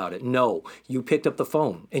Bubba about it. No, you picked up the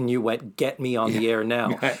phone and you went, get me on the air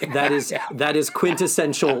now. That is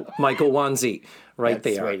quintessential Michael Wanzi right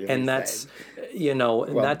That's there. sweet of And you that's,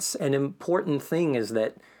 that's an important thing, is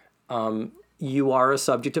that you are a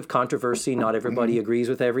subject of controversy. Not everybody agrees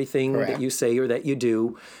with everything Correct. that you say or that you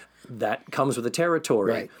do. That comes with the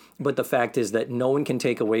territory. Right. But the fact is that no one can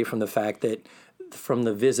take away from the fact that, from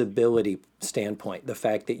the visibility standpoint, the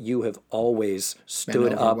fact that you have always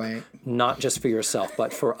stood up, overweight. not just for yourself,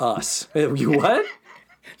 but for us. You what?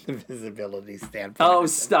 The visibility standpoint. Oh,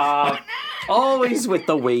 stop. Always with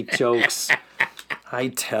the weight jokes. I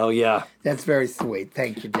tell ya. That's very sweet.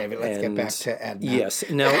 Thank you, David. Let's get back to Edna. Yes.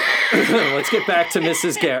 Now, let's get back to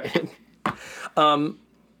Mrs. Garrett.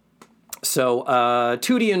 So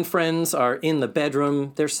Tootie and friends are in the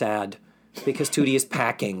bedroom. They're sad because Tootie is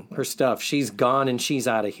packing her stuff. She's gone and she's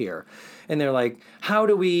out of here. And they're like, how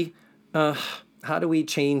do we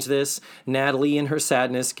change this? Natalie, in her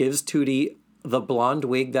sadness, gives Tootie the blonde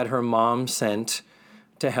wig that her mom sent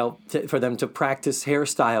to help for them to practice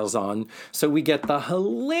hairstyles on. So we get the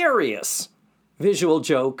hilarious visual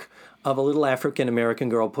joke of a little African-American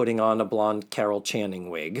girl putting on a blonde Carol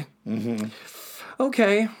Channing wig. Mm-hmm.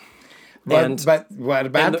 Okay. But what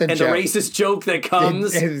about the joke? And the racist joke that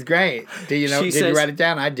comes. It was great. Did you write it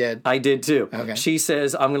down? I did. I did too. Okay. She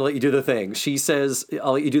says, I'm going to let you do the thing. She says,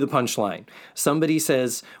 I'll let you do the punchline. Somebody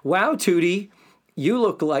says, wow, Tootie, you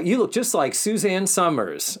look just like Suzanne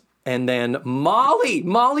Summers. And then Molly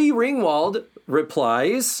Ringwald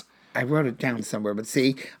replies. I wrote it down somewhere, but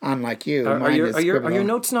see, unlike you, Are your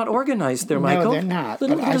notes not organized there, Michael? No, they're not.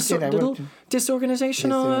 Little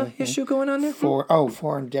disorganizational issue going on there?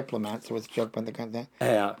 Foreign diplomats was a joke by the kind of thing.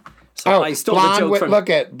 Yeah. So I stole the joke from... Look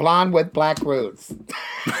at blonde with black roots.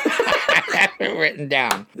 I have it written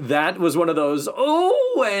down. That was one of those,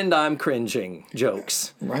 and I'm cringing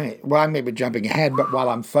jokes. Right. Well, I may be jumping ahead, but while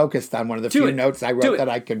I'm focused on one of the few notes I wrote that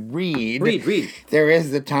I could read. Read. There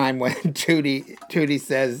is the time when Tootie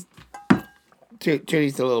says...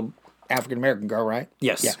 Tootie's a little African-American girl, right?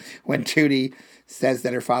 Yes. Yeah. When Tootie says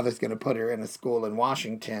that her father's going to put her in a school in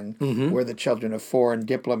Washington where the children of foreign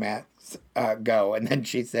diplomats go. And then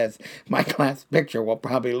she says, my class picture will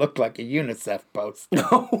probably look like a UNICEF post.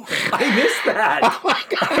 No, I missed that. Oh, my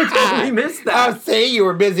God. I totally missed that. Oh, see, you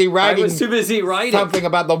were busy writing. I was too busy writing. Something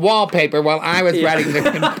about the wallpaper while I was writing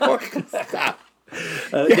the important stuff.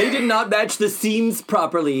 They did not match the scenes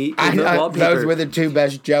properly in the wallpaper. Those were the two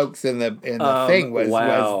best jokes in the thing.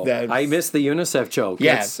 Wow. Was I missed the UNICEF joke.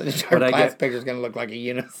 Yes, her class picture's going to look like a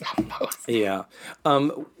UNICEF post. Yeah.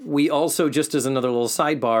 We also, just as another little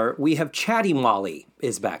sidebar, we have Chatty Molly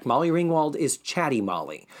is back. Molly Ringwald is Chatty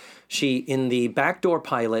Molly. She, in the Backdoor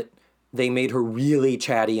pilot, they made her really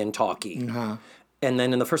chatty and talky. Uh-huh. And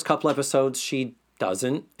then in the first couple episodes, she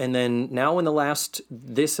doesn't. And then now in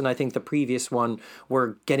this and I think the previous one,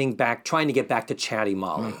 we're trying to get back to Chatty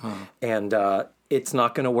Molly. Uh-huh. And it's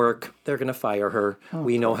not going to work. They're going to fire her.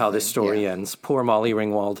 We know how this story ends. Poor Molly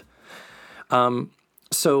Ringwald. And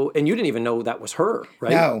you didn't even know that was her,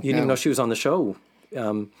 right? No. You didn't even know she was on the show.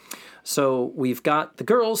 So we've got the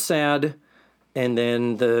girls sad, and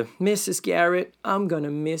then the Mrs. Garrett, I'm going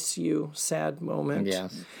to miss you, sad moment.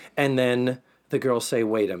 Yes. And then the girls say,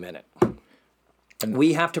 wait a minute.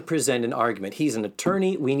 We have to present an argument. He's an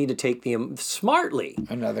attorney. We need to take the smartly.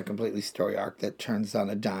 Another completely story arc that turns on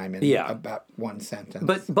a dime in about one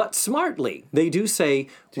sentence. But smartly, they do say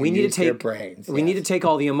we need to take brains. We need to take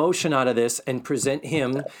all the emotion out of this and present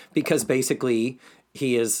him, because basically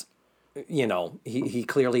he is, he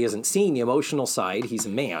clearly isn't seeing the emotional side. He's a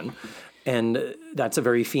man. And that's a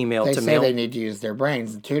very female to male. They say they need to use their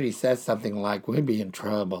brains. And Tootie says something like, we'd be in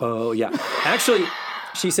trouble. Oh, yeah. Actually,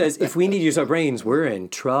 she says, if we need to use our brains, we're in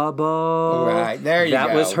trouble. Right, there you go.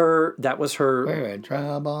 That was her. We're in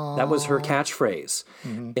trouble. That was her catchphrase.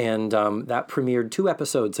 Mm-hmm. And that premiered 2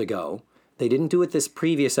 episodes ago. They didn't do it this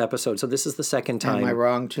previous episode, so this is the second time. Am I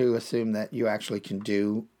wrong to assume that you actually can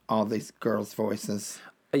do all these girls' voices?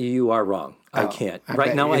 You are wrong. I can't.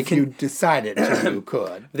 Right now, I can. If you decided to, you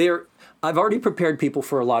could. I've already prepared people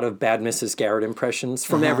for a lot of bad Mrs. Garrett impressions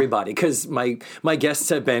from everybody, because my guests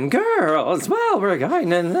have been, girls, well, we're going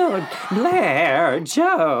to know Blair,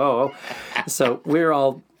 Joe. So we're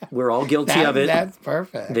all guilty of it. That's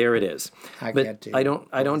perfect. There it is. I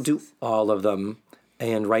don't do all of them.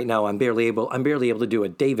 And right now I'm barely able to do a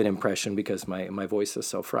David impression because my voice is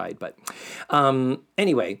so fried. But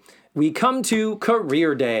anyway, we come to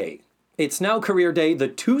Career Day. It's now Career Day. The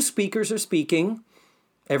two speakers are speaking.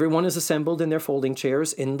 Everyone is assembled in their folding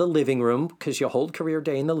chairs in the living room, because you hold Career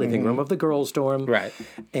Day in the living room of the girls' dorm. Right.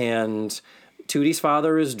 And Tootie's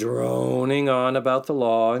father is droning on about the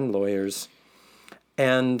law and lawyers.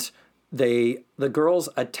 And the girls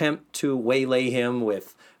attempt to waylay him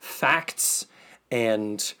with facts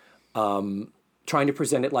and trying to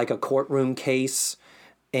present it like a courtroom case.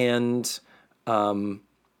 And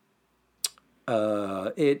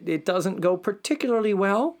it doesn't go particularly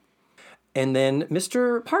well. And then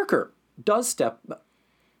Mr. Parker does step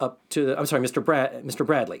up to, Mr.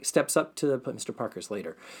 Bradley steps up to, Mr. Parker's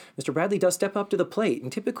later. Mr. Bradley does step up to the plate,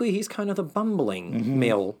 and typically he's kind of the bumbling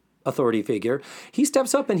male authority figure. He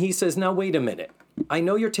steps up and he says, now wait a minute. I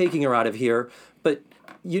know you're taking her out of here, but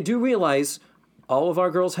you do realize all of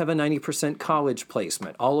our girls have a 90% college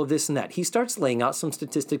placement, all of this and that. He starts laying out some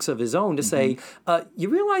statistics of his own to say, you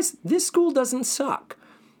realize this school doesn't suck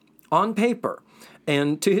on paper.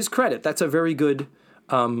 And to his credit, that's a very good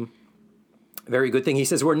thing. He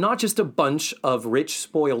says, we're not just a bunch of rich,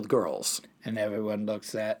 spoiled girls. And everyone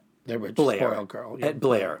looks at the rich, Blair, spoiled girl. Yeah. At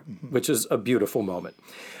Blair, which is a beautiful moment.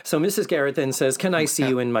 So Mrs. Garrett then says, can I see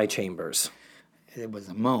you in my chambers? It was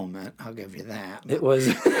a moment, I'll give you that. It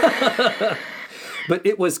was... But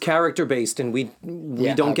it was character-based, and we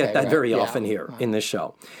don't get that very often here in this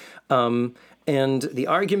show. And the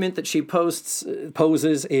argument that she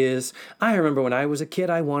poses is, I remember when I was a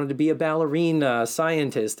kid, I wanted to be a ballerina, a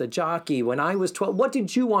scientist, a jockey. When I was 12, what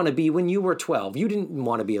did you want to be when you were 12? You didn't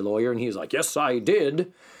want to be a lawyer. And he was like, yes, I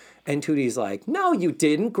did. And Tootie's like, no, you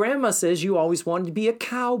didn't. Grandma says you always wanted to be a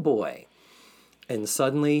cowboy. And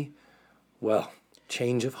suddenly, well,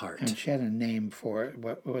 change of heart. And she had a name for it.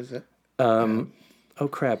 What was it? Oh,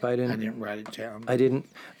 crap, I didn't write it down. I didn't.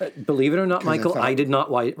 Believe it or not, Michael, I did not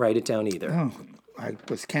write it down either. Oh, I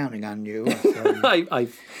was counting on you. I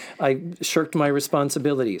shirked my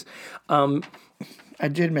responsibilities. I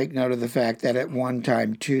did make note of the fact that at one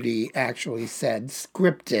time Tootie actually said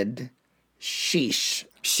scripted sheesh.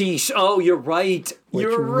 Sheesh. Oh, you're right. Which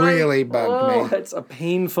really bugged me. That's a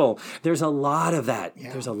painful. There's a lot of that.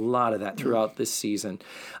 Yeah. There's a lot of that throughout this season.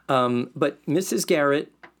 But Mrs.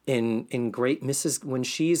 Garrett, in great Mrs. when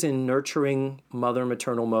she's in nurturing mother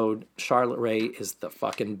maternal mode, Charlotte Rae is the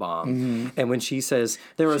fucking bomb. And when she says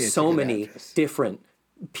there are so many different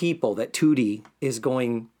people that Tootie is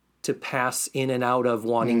going to pass in and out of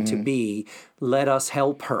wanting to be, let us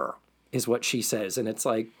help her, is what she says. And it's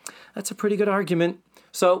like, that's a pretty good argument.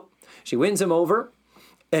 So she wins him over,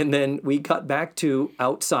 and then we cut back to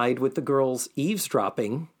outside with the girls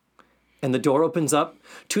eavesdropping, and the door opens up.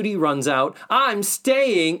 Tootie runs out. I'm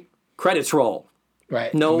staying. Credits roll.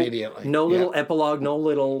 Right, immediately. No little epilogue, no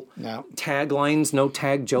little taglines, no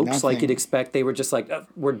tag jokes like you'd expect. They were just like,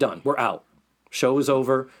 we're done. We're out. Show is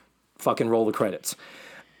over. Fucking roll the credits.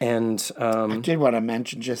 And I did want to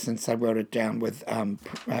mention, just since I wrote it down with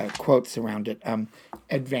quotes around it,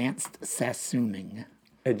 advanced Sassooning.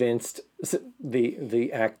 Advanced,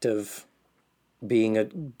 the act of being a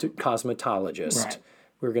cosmetologist. Right.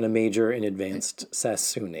 We're going to major in advanced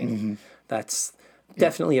Sassooning. That's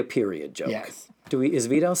definitely a period joke. Yes. Is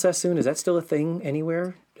Vidal Sassoon, is that still a thing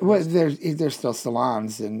anywhere? Well, there's still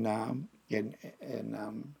salons in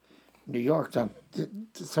New York.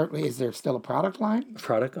 Certainly, is there still a product line?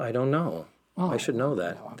 Product? I don't know. Oh, I should know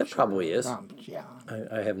that. No, that sure. Probably is. Yeah.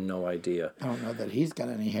 I have no idea. I don't know that he's got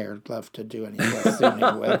any hair left to do any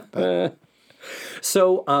Sassooning with, but...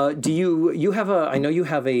 So, do you have I know you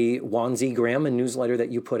have a Wanzi-gram, a newsletter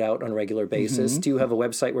that you put out on a regular basis. Do you have a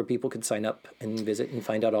website where people could sign up and visit and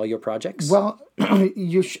find out all your projects? Well,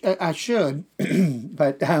 I should,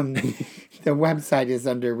 but the website is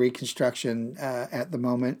under reconstruction at the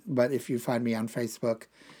moment. But if you find me on Facebook,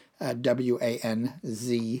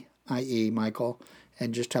 WANZIE, Michael,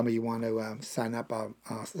 and just tell me you want to sign up.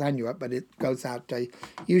 I'll sign you up. But it goes out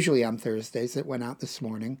usually on Thursdays. It went out this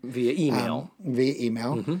morning. Via email.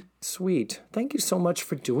 Mm-hmm. Sweet. Thank you so much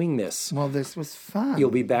for doing this. Well, this was fun.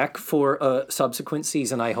 You'll be back for a subsequent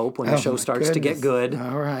season, I hope, when the show starts to get good.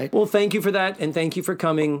 All right. Well, thank you for that, and thank you for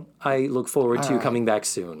coming. I look forward to you coming back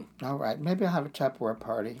soon. All right. Maybe I'll have a Tupperware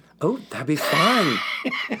party. Oh, that'd be fun.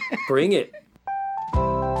 Bring it.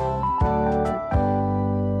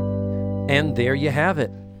 And there you have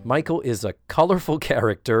it. Michael is a colorful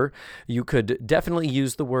character. You could definitely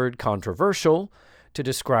use the word controversial to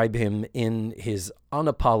describe him in his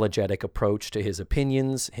unapologetic approach to his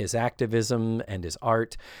opinions, his activism, and his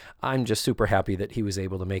art. I'm just super happy that he was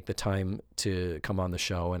able to make the time to come on the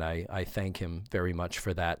show, and I thank him very much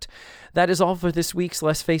for that. That is all for this week's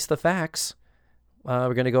Let's Face the Facts.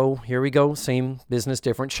 We're going to go, here we go, same business,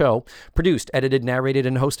 different show. Produced, edited, narrated,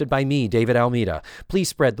 and hosted by me, David Almeida. Please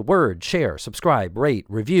spread the word, share, subscribe, rate,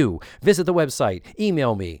 review. Visit the website,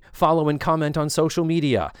 email me, follow and comment on social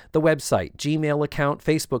media. The website, Gmail account,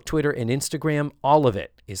 Facebook, Twitter, and Instagram, all of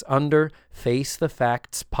it is under Face the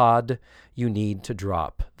Facts Pod. You need to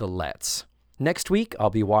drop the Let's. Next week,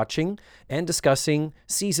 I'll be watching and discussing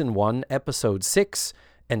Season 1, Episode 6,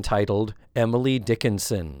 entitled Emily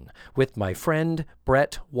Dickinson, with my friend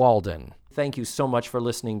Brett Walden. Thank you so much for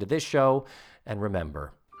listening to this show, and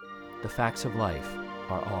remember, the facts of life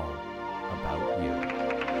are all about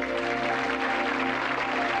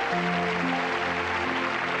you.